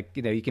like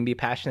you can be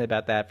passionate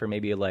about that for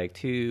maybe like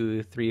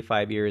 2, 3,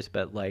 5 years,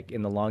 but like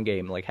in the long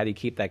game, like how do you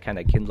keep that kind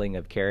of kindling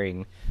of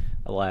caring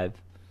alive?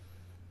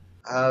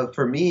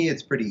 For me,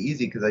 it's pretty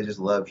easy because I just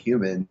love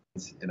humans,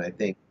 and I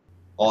think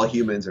all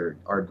humans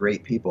are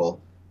great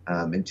people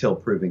until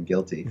proven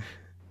guilty.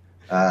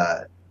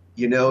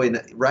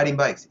 In riding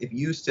bikes, if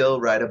you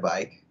still ride a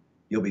bike,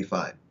 you'll be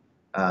fine.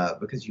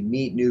 Because you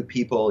meet new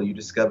people, you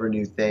discover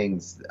new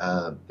things.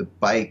 The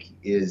bike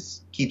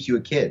keeps you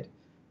a kid.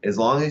 As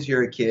long as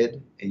you're a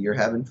kid and you're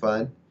having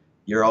fun,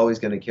 you're always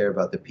going to care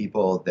about the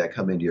people that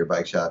come into your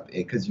bike shop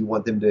because you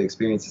want them to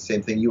experience the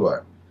same thing you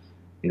are.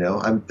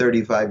 I'm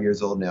 35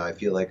 years old now. I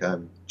feel like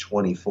I'm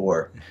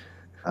 24.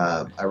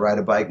 I ride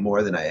a bike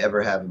more than I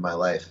ever have in my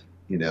life.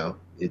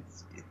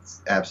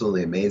 It's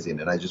absolutely amazing,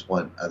 and I just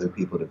want other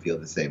people to feel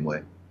the same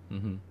way.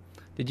 Mm-hmm.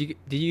 Did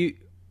you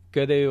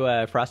go to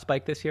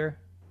Frostbike this year?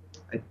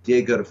 I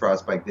did go to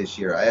Frostbike this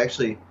year. I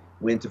actually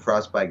went to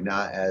Frostbike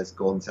not as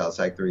Golden Saddle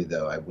Cyclery,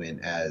 though. I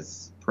went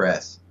as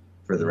press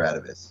for the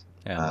Radavist.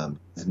 Yeah.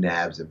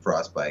 Nabs and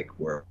Frostbike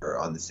were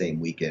on the same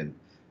weekend,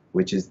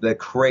 which is the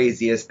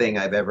craziest thing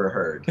I've ever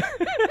heard.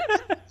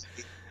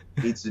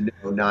 Needs to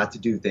know not to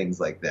do things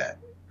like that.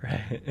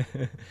 Right.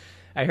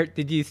 I heard.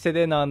 Did you sit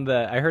in on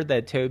I heard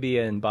that Toby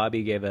and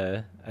Bobby gave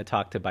a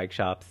talk to bike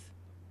shops.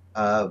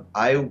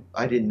 I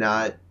did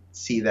not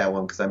see that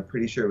one because I'm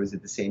pretty sure it was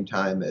at the same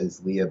time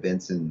as Leah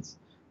Benson's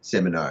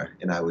seminar,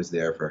 and I was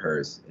there for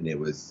hers, and it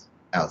was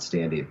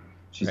outstanding.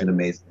 She's an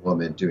amazing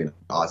woman doing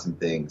awesome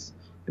things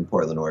in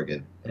Portland,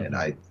 Oregon, and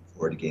I look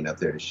forward to getting up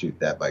there to shoot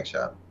that bike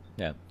shop.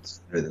 Yeah,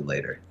 sooner than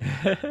later.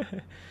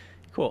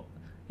 Cool.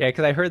 Yeah,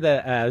 because I heard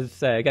that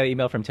I got an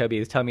email from Toby. He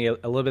was telling me a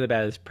little bit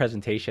about his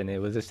presentation. It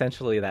was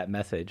essentially that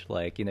message,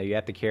 like, you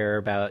have to care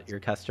about your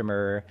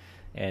customer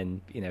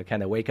and,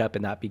 kind of wake up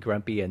and not be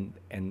grumpy and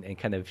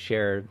kind of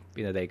share,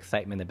 the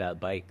excitement about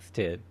bikes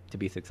to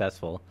be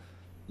successful.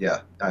 Yeah,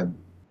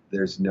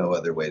 there's no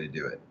other way to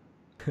do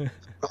it.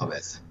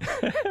 Promise.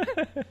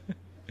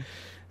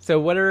 So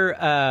what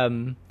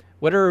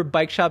are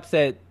bike shops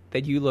that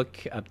you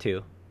look up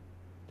to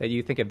that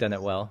you think have done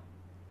it well?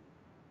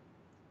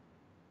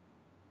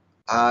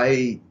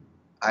 I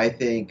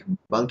think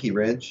Monkey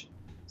Wrench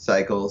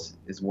Cycles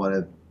is one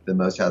of the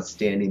most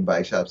outstanding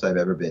bike shops I've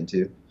ever been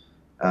to.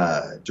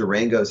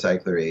 Durango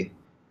Cyclery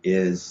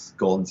is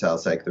Golden Saddle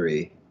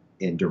Cyclery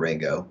in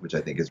Durango, which I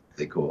think is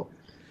really cool.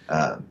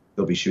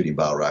 They'll be shooting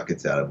bottle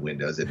rockets out of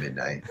windows at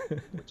midnight,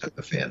 which I'm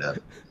a fan of.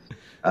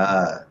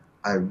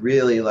 I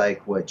really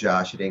like what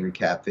Josh at Angry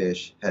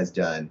Catfish has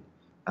done.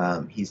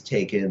 He's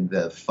taken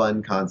the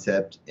fun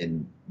concept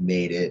and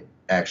made it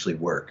actually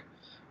work.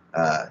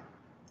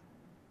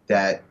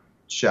 That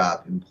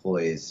shop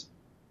employs,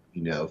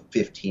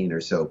 15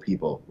 or so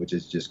people, which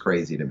is just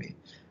crazy to me.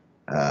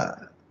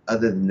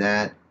 Other than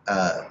that,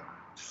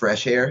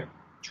 Fresh Air,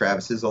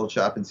 Travis's old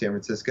shop in San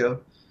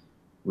Francisco,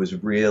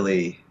 was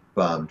really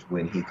bummed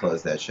when he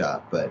closed that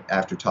shop. But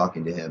after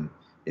talking to him,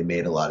 it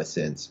made a lot of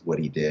sense what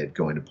he did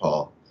going to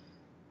Paul.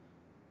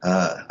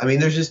 I mean,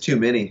 there's just too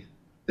many.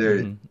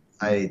 Hmm.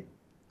 I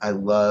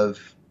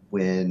love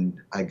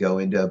when I go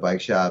into a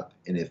bike shop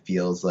and it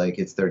feels like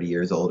it's 30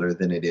 years older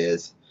than it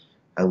is.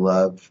 I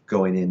love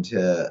going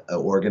into an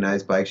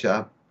organized bike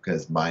shop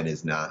because mine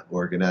is not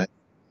organized.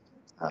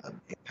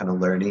 And kind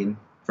of learning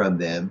from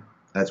them.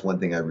 That's one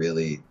thing I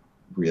really,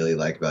 really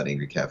like about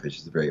Angry Catfish.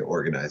 It's a very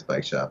organized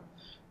bike shop.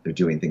 They're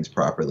doing things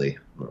properly.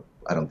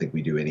 I don't think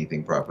we do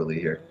anything properly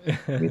here.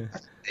 I mean,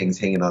 things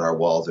hanging on our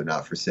walls are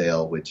not for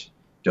sale, which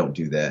don't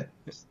do that.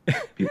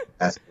 People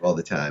ask all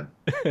the time.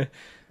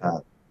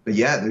 But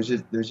yeah, there's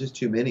just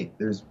too many.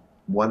 There's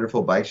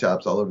wonderful bike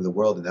shops all over the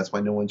world, and that's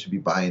why no one should be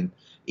buying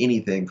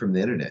anything from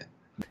the internet.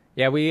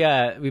 Yeah,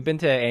 we've been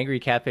to Angry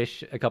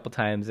Catfish a couple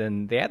times,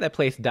 and they have that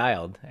place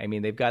dialed. I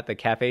mean, they've got the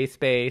cafe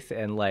space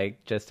and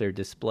like just their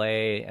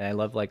display, and I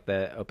love like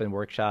the open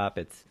workshop.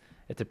 It's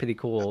a pretty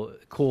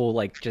cool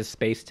like just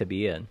space to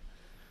be in.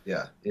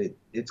 Yeah,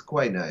 it's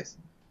quite nice.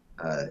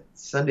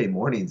 Sunday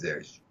mornings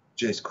there's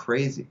just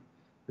crazy.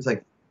 There's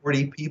like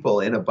 40 people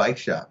in a bike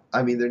shop.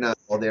 I mean, they're not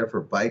all there for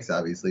bikes,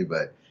 obviously,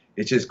 but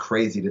it's just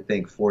crazy to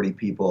think 40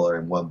 people are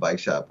in one bike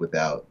shop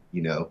without,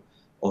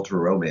 Ultra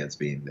Romance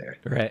being there.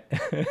 Right.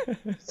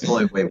 It's the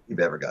only way we've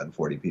ever gotten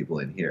 40 people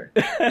in here.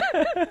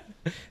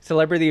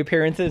 Celebrity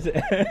appearances.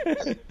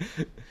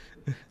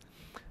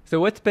 So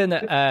what's been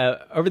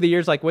over the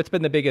years, like what's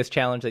been the biggest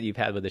challenge that you've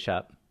had with the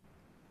shop?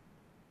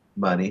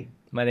 Money,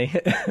 Money.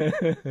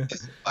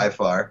 by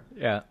far.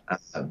 Yeah.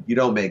 You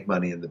don't make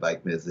money in the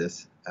bike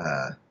business.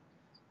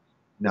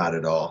 Not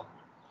at all,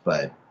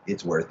 but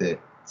it's worth it.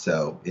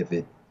 So if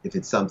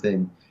it's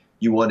something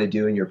you want to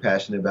do and you're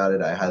passionate about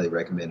it, I highly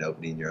recommend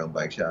opening your own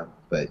bike shop.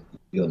 But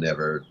you'll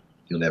never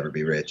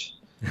be rich.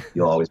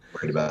 You'll always be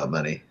worried about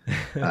money.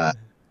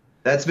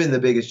 That's been the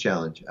biggest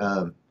challenge.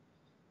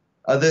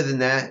 Other than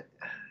that,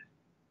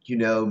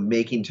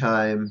 making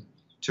time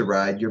to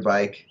ride your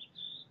bike,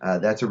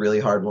 that's a really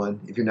hard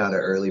one. If you're not an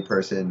early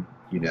person,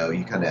 you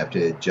kind of have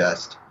to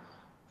adjust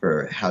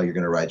for how you're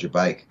going to ride your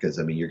bike because,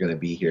 I mean, you're going to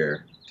be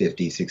here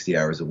 50, 60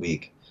 hours a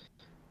week.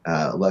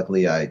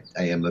 Luckily, I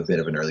am a bit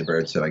of an early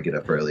bird, so I get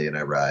up early and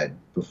I ride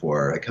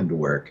before I come to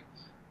work.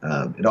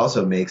 It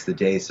also makes the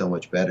day so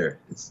much better.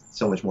 It's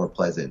so much more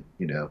pleasant,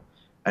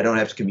 I don't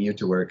have to commute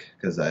to work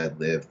because I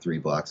live 3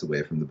 blocks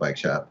away from the bike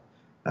shop.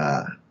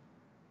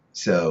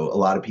 So a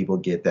lot of people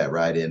get that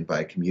ride in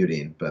by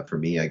commuting, but for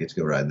me, I get to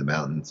go ride in the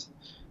mountains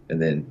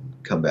and then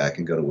come back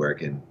and go to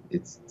work, and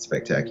it's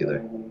spectacular.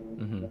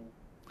 Mm-hmm.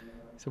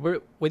 So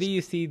what do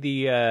you see do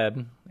you have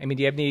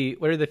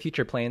what are the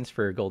future plans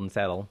for Golden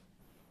Saddle?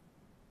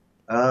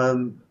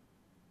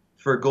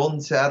 For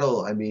Golden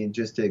Saddle, I mean,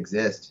 just to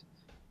exist,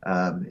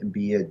 and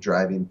be a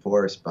driving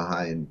force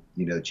behind,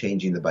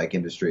 changing the bike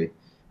industry,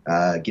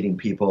 getting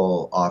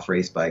people off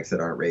race bikes that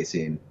aren't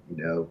racing,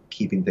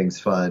 keeping things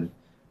fun.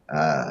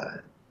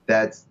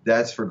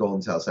 That's for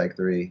Golden Saddle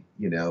Cyclery.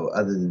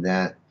 Other than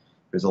that,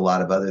 there's a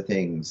lot of other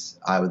things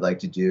I would like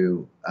to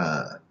do,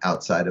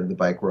 outside of the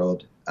bike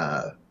world.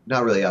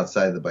 Not really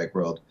outside of the bike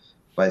world,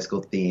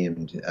 bicycle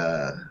themed,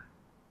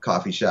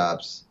 coffee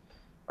shops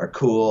are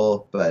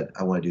cool, but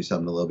I want to do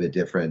something a little bit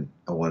different.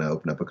 I want to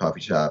open up a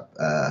coffee shop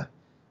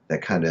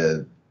that kind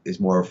of is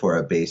more for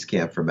a base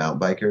camp for mountain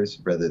bikers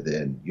rather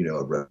than,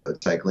 a road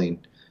cycling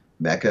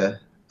mecca.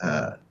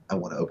 I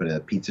want to open a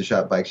pizza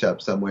shop, bike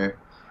shop somewhere,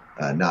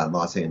 not in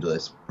Los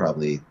Angeles.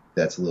 Probably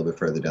that's a little bit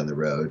further down the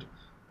road.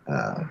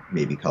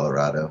 Maybe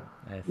Colorado.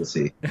 Nice. We'll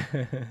see.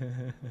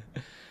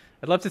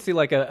 I'd love to see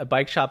like a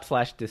bike shop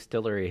 /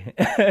 distillery.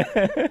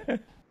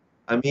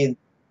 I mean,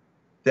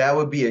 that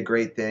would be a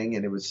great thing,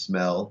 and it would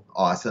smell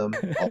awesome.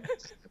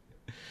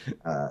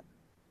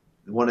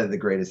 One of the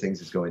greatest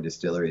things is going to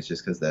distilleries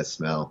just because that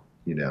smell,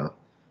 the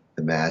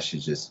mash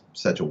is just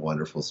such a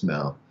wonderful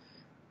smell.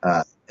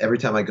 Every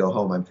time I go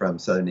home, I'm from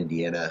Southern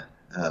Indiana.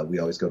 We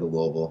always go to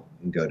Louisville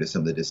and go to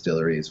some of the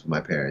distilleries with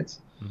my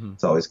parents. Mm-hmm.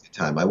 It's always a good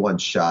time. I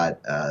once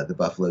shot the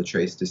Buffalo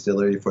Trace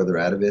Distillery for the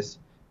Radavist.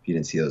 If you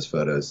didn't see those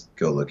photos,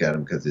 go look at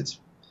them because it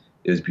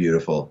was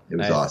beautiful. It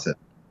was awesome.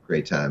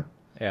 Great time.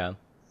 Yeah.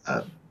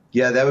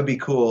 Yeah, that would be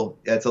cool.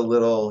 That's a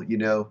little,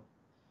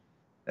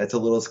 that's a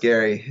little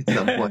scary at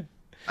some point.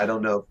 I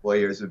don't know if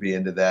lawyers would be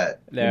into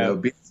that. No.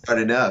 Being smart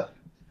enough.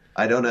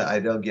 I don't know. I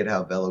don't get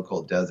how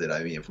Velocolt does it.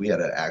 I mean, if we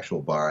had an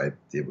actual bar,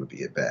 it would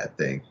be a bad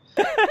thing.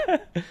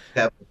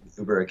 Have an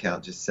Uber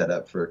account just set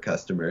up for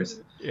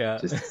customers. Yeah.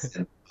 Just to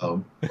send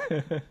home.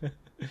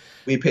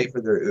 We pay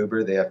for their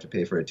Uber. They have to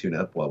pay for a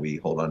tune-up while we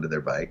hold on to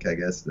their bike. I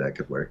guess that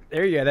could work.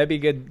 There you go. That'd be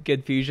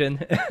good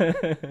fusion.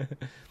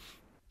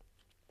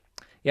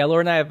 Yeah,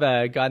 Laura and I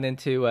have gotten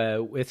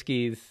into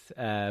whiskeys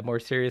more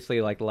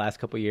seriously like the last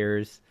couple of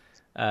years,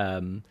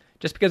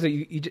 just because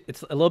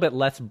it's a little bit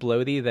less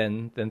bloaty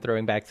than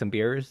throwing back some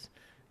beers.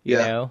 You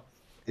know?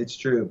 It's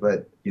true,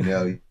 but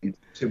you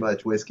too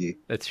much whiskey.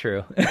 That's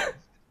true.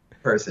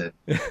 Person,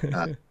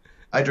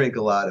 I drink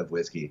a lot of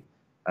whiskey.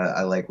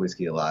 I like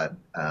whiskey a lot.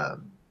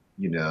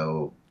 you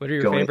know, What are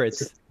your going.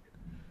 favorites?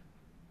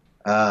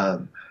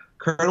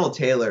 Colonel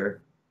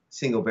Taylor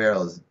single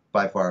barrel is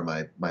by far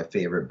my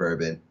favorite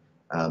bourbon.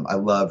 I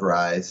love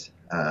ryes.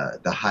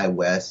 The High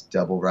West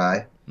double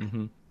rye.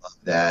 Hmm. Love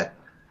that.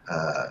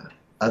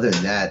 Other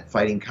than that,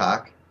 Fighting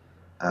Cock,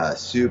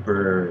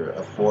 super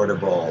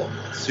affordable,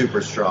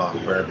 super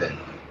strong bourbon.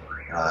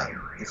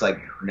 It's like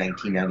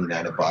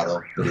 $19.99 a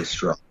bottle, but it's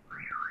strong.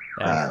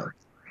 Nice.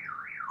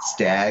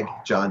 Stag,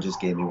 John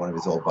just gave me one of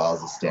his old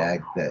bottles of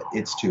Stag that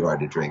it's too hard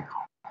to drink.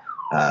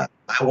 Uh,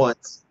 I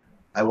once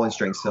I once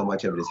drank so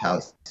much of it at his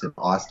house in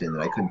Austin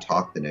that I couldn't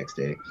talk the next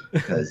day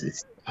because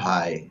it's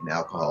high in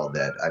alcohol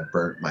that I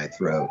burnt my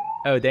throat.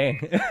 Oh, dang.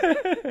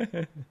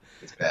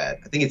 It's bad.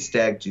 I think it's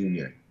Stag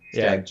Junior. Yeah.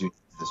 Stag Junior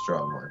is the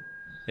strong one.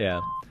 Yeah.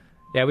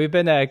 Yeah, we've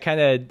been kind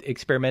of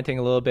experimenting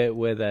a little bit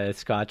with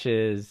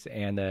scotches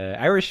and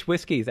Irish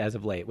whiskeys as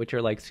of late, which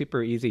are like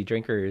super easy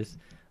drinkers.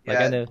 Like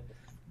I Yeah, know.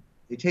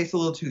 it tastes a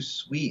little too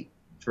sweet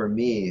for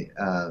me,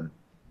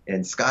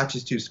 and Scotch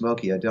is too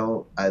smoky.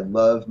 I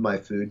love my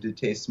food to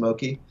taste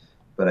smoky,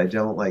 but I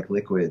don't like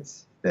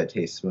liquids that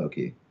taste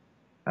smoky.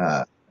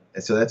 Uh,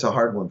 and so that's a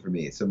hard one for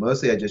me. So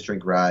mostly I just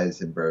drink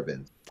ryes and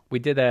bourbons. We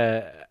did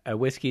a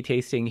whiskey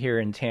tasting here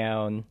in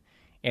town,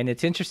 and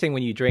it's interesting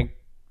when you drink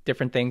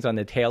different things on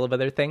the tail of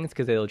other things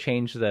because it'll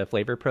change the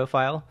flavor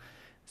profile.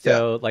 Yeah,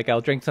 So, like,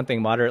 I'll drink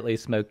something moderately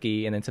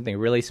smoky and then something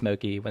really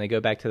smoky. When I go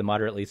back to the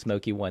moderately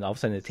smoky one, all of a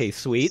sudden it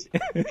tastes sweet.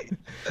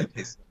 that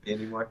tastes smoky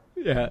anymore.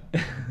 Yeah.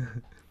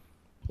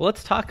 Well,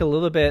 let's talk a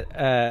little bit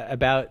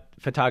about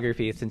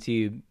photography since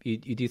you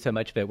do so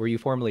much of it. Were you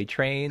formally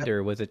trained,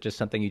 or was it just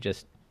something you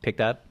just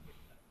picked up?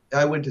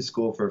 I went to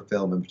school for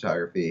film and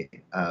photography.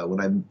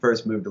 When I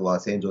first moved to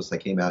Los Angeles, I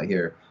came out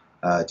here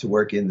to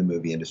work in the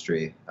movie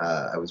industry.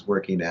 I was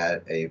working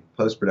at a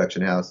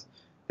post-production house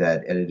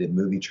that edited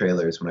movie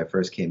trailers when I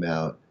first came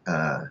out,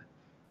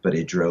 but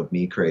it drove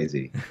me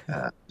crazy.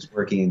 I was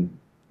working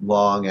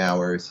long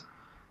hours.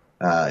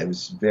 It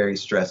was a very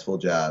stressful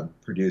job.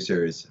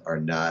 Producers are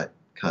not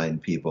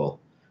kind people.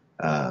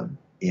 And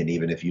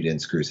even if you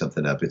didn't screw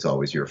something up, it's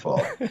always your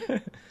fault.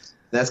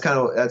 That's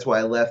why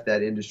I left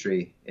that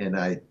industry, and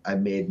I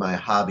made my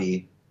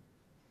hobby,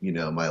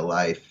 my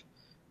life,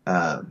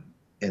 and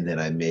then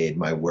I made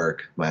my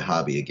work my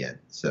hobby again.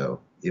 So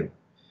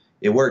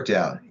it worked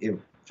out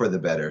for the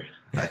better.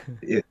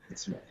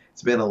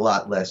 It's been a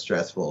lot less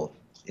stressful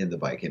in the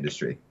bike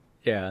industry.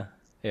 Yeah,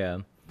 yeah.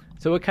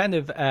 So what kind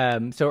of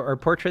so are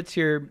portraits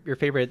your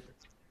favorite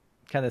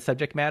kind of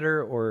subject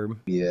matter, or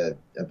Be a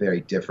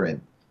very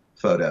different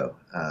photo.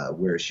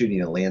 We're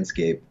shooting a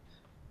landscape.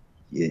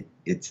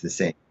 It's the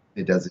same.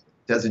 It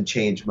doesn't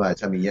change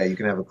much. I mean, yeah, you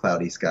can have a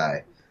cloudy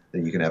sky,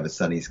 then you can have a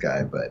sunny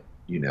sky, but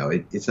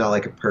it's not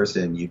like a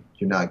person.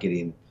 You're not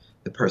getting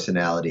the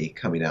personality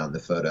coming out in the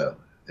photo,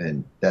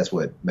 and that's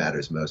what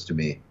matters most to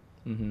me.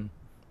 hmm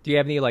do you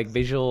have any like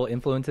visual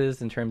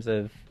influences in terms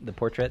of the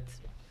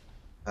portraits?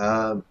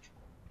 Um,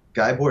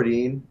 Guy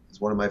Bourdin is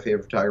one of my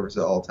favorite photographers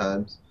of all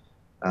times,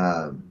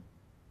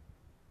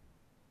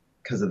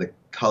 because of the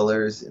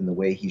colors and the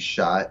way he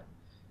shot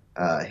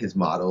his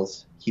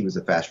models. He was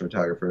a fashion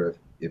photographer,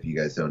 if you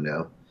guys don't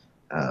know.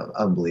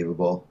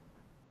 Unbelievable.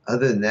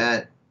 Other than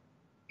that,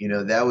 he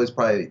was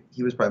probably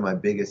my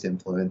biggest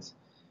influence.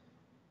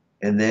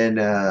 And then,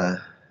 of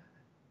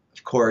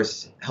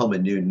course,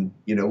 Helmut Newton.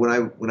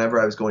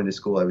 Whenever I was going to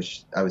school, I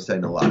was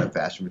studying a lot of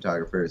fashion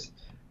photographers,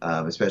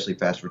 especially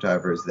fashion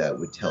photographers that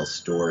would tell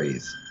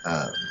stories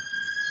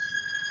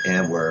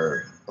and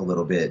were a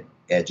little bit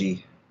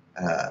edgy.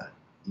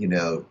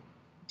 Deanne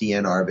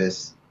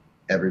Arbus.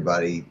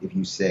 Everybody, if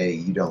you say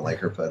you don't like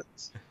her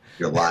photos,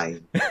 you're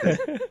lying. I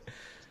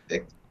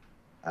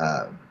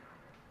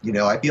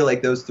feel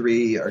like those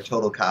three are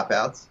total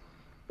cop-outs,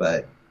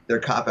 but they're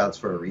cop-outs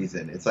for a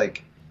reason. It's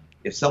like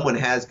if someone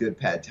has good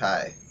pad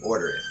thai,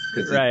 order it.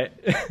 Because Right.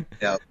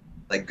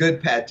 like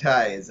good pad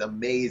thai is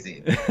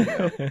amazing.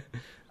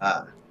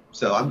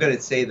 So I'm going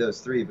to say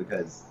those three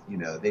because,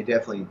 they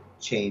definitely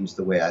changed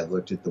the way I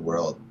looked at the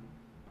world.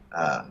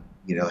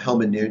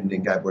 Helmut Newton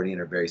and Guy Bourdin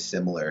are very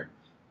similar,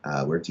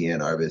 where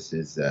Deanne Arbus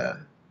is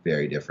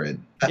very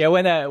different. Yeah,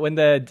 when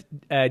the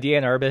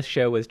Deanne Arbus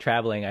show was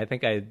traveling, I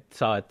think I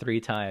saw it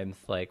 3 times,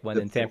 like one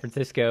in San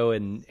Francisco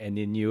and in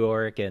New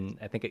York and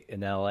I think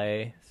in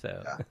LA.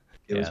 So Yeah,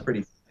 it was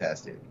pretty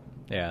fantastic.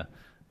 yeah,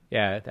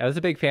 yeah. I was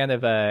a big fan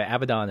of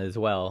Abaddon as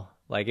well.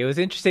 Like it was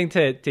interesting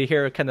to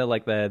hear kind of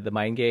like the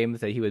mind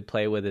games that he would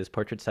play with his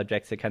portrait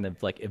subjects to kind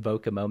of like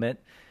evoke a moment.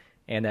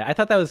 And I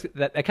thought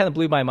that kind of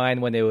blew my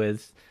mind when it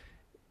was.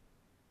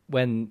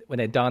 When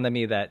it dawned on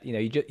me that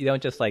you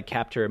don't just like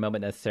capture a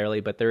moment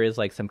necessarily, but there is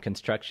like some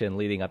construction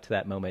leading up to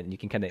that moment, and you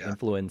can kind of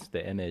influence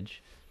the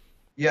image.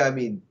 Yeah, I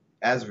mean,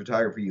 as a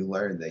photographer, you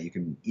learn that you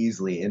can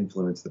easily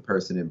influence the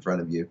person in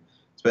front of you,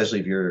 especially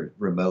if you're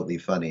remotely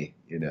funny.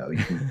 You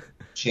can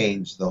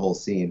change the whole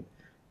scene.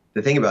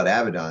 The thing about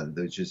Abaddon,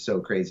 that's just so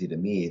crazy to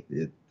me,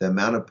 the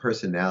amount of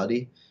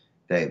personality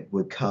that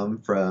would come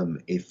from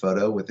a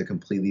photo with a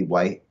completely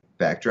white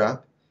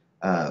backdrop.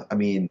 I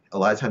mean, a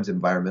lot of times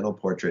environmental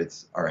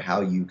portraits are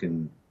how you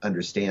can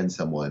understand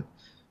someone,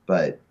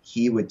 but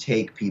he would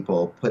take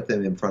people, put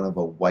them in front of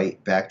a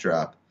white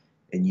backdrop,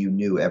 and you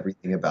knew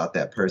everything about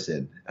that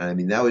person. I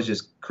mean, that was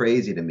just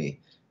crazy to me.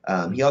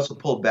 He also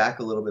pulled back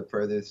a little bit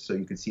further so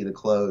you could see the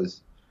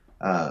clothes,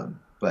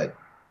 but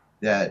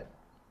that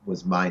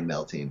was mind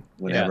melting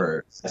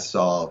whenever I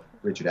saw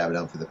Richard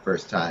Avedon for the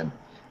first time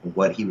and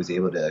what he was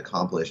able to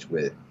accomplish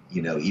with,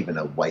 even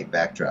a white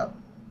backdrop.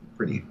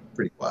 Pretty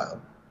wild.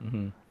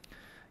 Mm-hmm.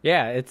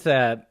 Yeah, it's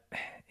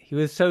he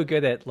was so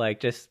good at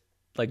just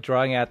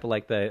drawing out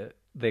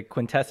the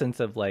quintessence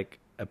of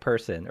a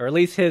person, or at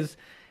least his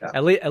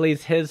at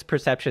least his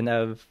perception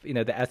of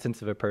the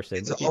essence of a person.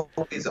 It's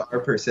always our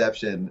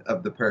perception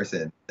of the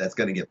person that's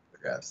going to get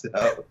photographed. So.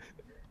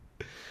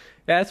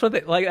 Yeah, that's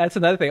that's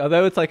another thing.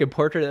 Although it's a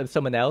portrait of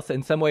someone else,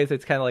 in some ways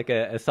it's kind of like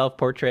a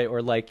self-portrait,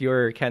 or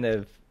you're kind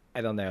of,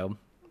 I don't know,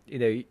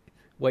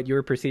 what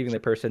you're perceiving the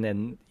person,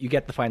 and you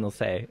get the final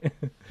say.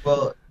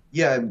 Well,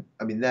 yeah,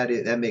 I mean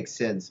that makes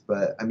sense,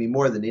 but I mean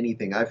more than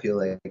anything, I feel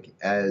like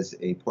as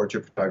a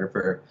portrait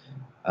photographer,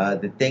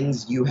 the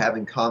things you have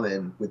in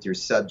common with your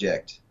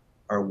subject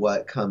are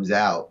what comes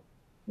out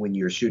when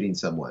you're shooting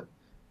someone.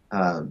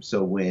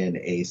 So when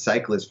a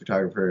cyclist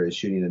photographer is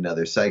shooting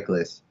another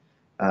cyclist,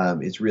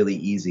 it's really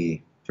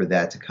easy for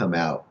that to come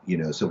out,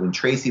 So when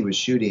Tracy was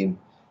shooting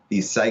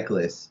these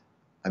cyclists,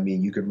 I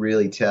mean, you could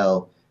really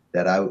tell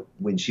that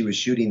when she was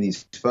shooting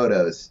these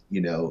photos,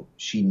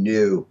 she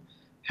knew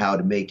how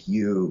to make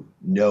you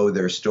know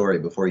their story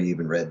before you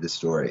even read the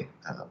story,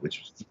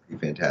 which was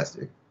pretty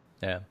fantastic.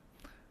 Yeah.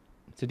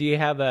 So do you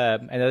have I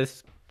know this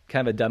is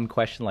kind of a dumb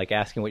question,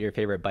 asking what your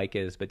favorite bike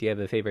is, but do you have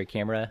a favorite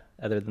camera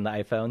other than the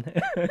iPhone?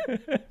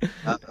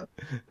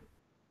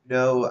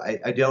 No,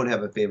 I don't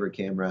have a favorite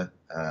camera.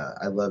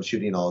 I love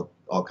shooting all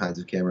kinds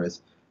of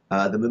cameras.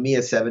 The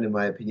Mamiya 7, in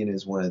my opinion,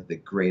 is one of the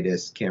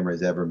greatest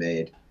cameras ever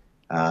made.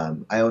 I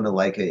own a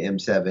Leica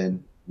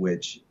M7,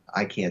 which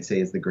I can't say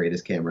is the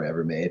greatest camera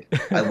ever made.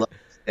 I love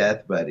it to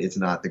death, but it's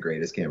not the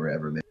greatest camera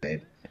ever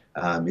made.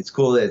 It's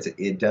cool that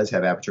it does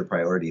have aperture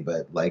priority,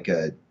 but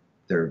Leica,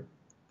 their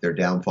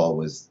downfall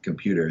was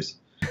computers.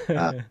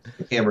 The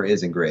camera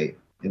isn't great,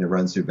 and it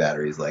runs through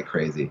batteries like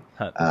crazy.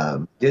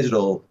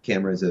 Digital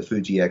camera is a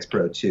Fuji X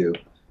Pro 2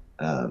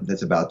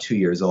 that's about 2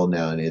 years old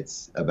now, and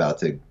it's about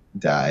to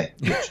die.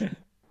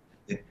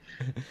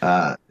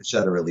 The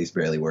shutter release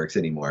barely works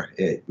anymore.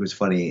 It was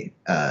funny.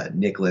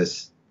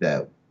 Nicholas,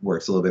 that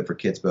works a little bit for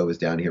Kitspo, was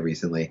down here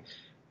recently,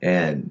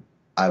 and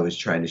I was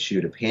trying to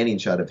shoot a panning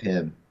shot of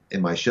him,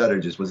 and my shutter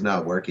just was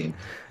not working.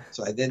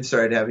 So I then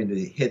started having to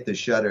hit the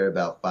shutter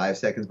about 5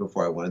 seconds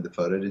before I wanted the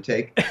photo to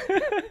take.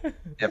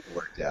 Never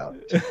worked out.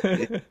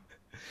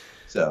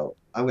 So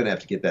I'm going to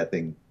have to get that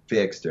thing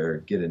fixed or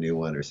get a new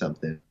one or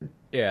something.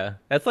 Yeah,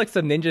 that's like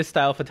some ninja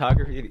style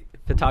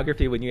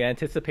photography when you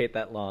anticipate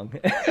that long.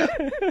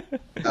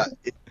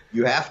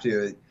 You have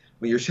to.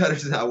 When your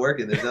shutter's not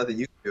working, there's nothing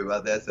you can do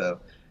about that. So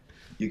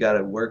you got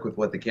to work with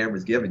what the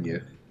camera's giving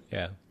you.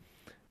 Yeah.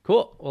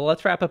 Cool. Well,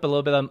 let's wrap up a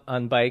little bit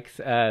on bikes.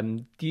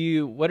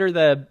 What are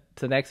the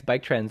next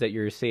bike trends that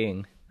you're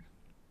seeing?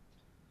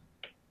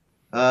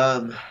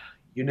 I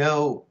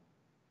don't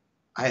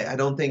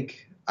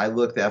think I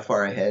look that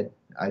far ahead.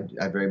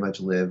 I very much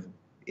live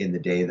in the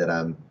day that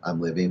I'm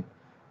living.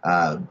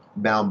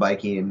 Mountain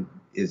biking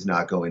is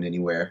not going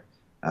anywhere.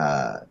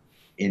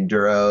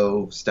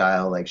 Enduro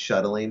style, like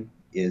shuttling,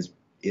 is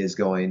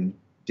going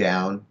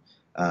down.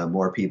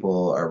 More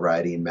people are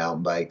riding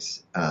mountain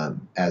bikes,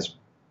 as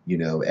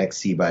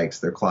XC bikes.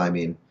 They're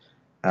climbing.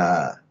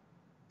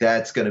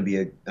 That's going to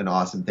be an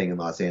awesome thing in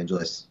Los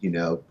Angeles.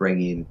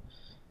 Bringing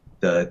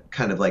the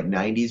kind of like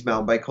 90s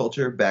mountain bike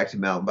culture back to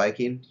mountain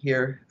biking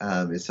here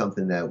is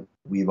something that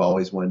we've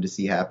always wanted to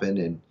see happen,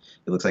 and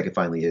it looks like it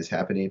finally is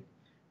happening.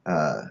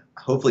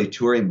 Hopefully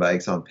touring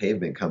bikes on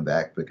pavement come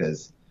back,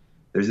 because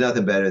there's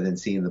nothing better than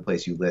seeing the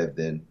place you live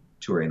than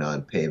touring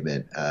on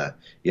pavement.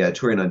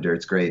 Touring on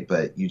dirt's great,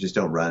 but you just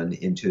don't run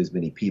into as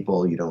many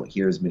people. You don't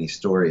hear as many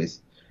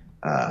stories.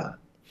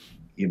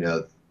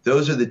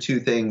 Those are the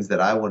two things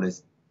that I want to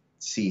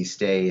see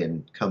stay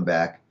and come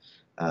back.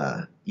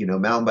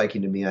 Mountain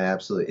biking to me,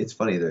 it's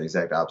funny, they're the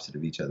exact opposite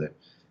of each other.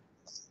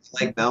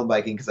 I like mountain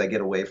biking because I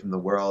get away from the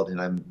world and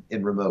I'm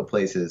in remote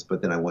places,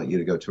 but then I want you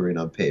to go touring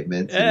on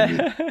pavement.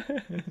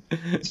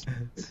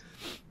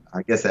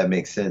 I guess that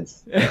makes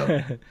sense.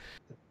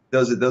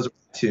 Those are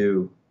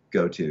two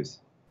go-tos.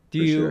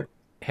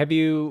 Have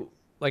you,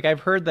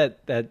 I've heard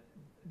that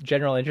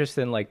general interest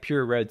in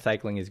pure road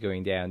cycling is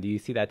going down. Do you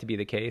see that to be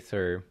the case,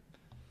 or?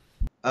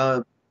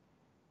 In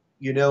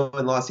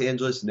Los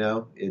Angeles,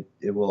 no,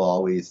 it will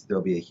always,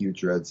 there'll be a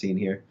huge road scene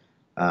here.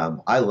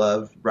 I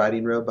love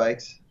riding road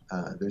bikes.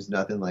 There's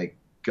nothing like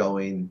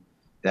going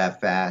that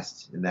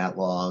fast and that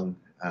long.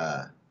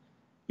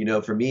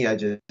 For me, it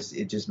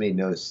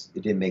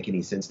didn't make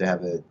any sense to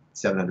have a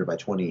 700 by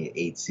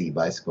 28C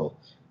bicycle.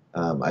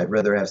 I'd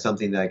rather have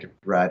something that I could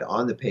ride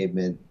on the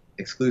pavement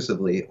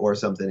exclusively, or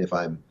something if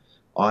I'm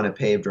on a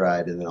paved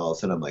ride and then all of a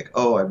sudden I'm like,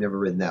 oh, I've never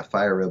ridden that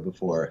fire road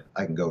before,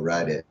 I can go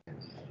ride it.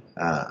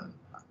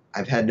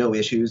 I've had no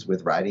issues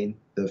with riding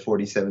the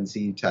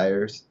 47C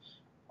tires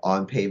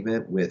on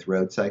pavement with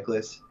road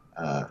cyclists.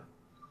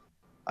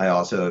 I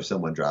also, if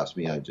someone drops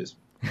me, I just,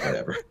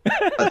 whatever.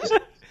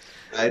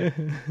 Right?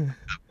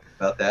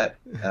 About that.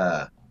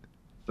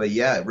 But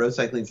yeah, road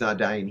cycling's not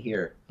dying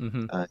here.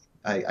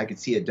 I could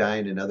see it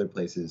dying in other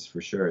places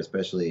for sure,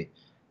 especially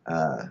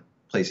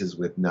places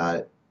with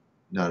not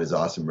as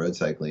awesome road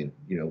cycling.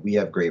 We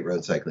have great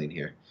road cycling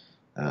here.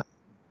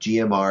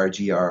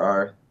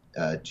 GMR,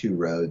 GRR, two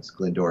roads,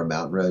 Glendora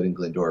Mountain Road and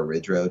Glendora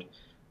Ridge Road,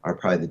 are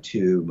probably the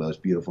two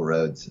most beautiful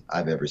roads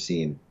I've ever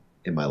seen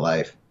in my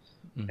life.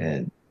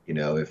 And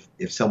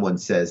if someone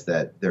says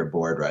that they're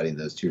bored riding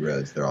those two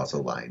roads, they're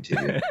also lying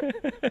to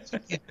you.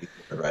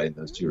 Riding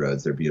those two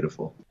roads, they're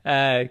beautiful.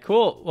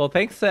 Cool. Well,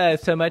 thanks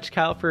so much,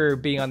 Kyle, for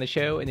being on the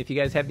show. And if you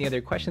guys have any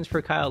other questions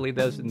for Kyle, leave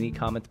those in the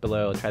comments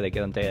below. I'll try to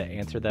get him to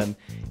answer them.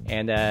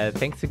 And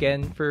thanks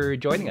again for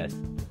joining us.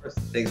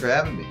 Thanks for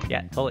having me.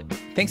 Yeah, totally.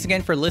 Thanks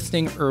again for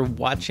listening or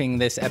watching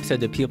this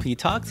episode of PLP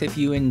Talks. If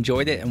you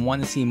enjoyed it and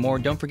want to see more,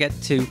 don't forget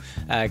to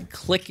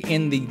click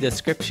in the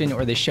description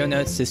or the show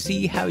notes to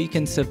see how you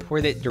can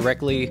support it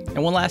directly.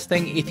 And one last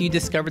thing, if you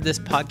discovered this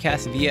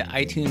podcast via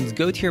iTunes,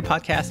 go to your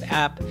podcast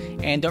app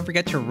and don't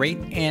forget to rate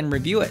and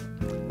review it.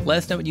 Let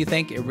us know what you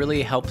think. It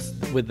really helps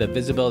with the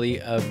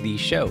visibility of the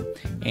show.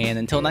 And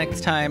until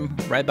next time,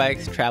 ride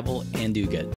bikes, travel, and do good.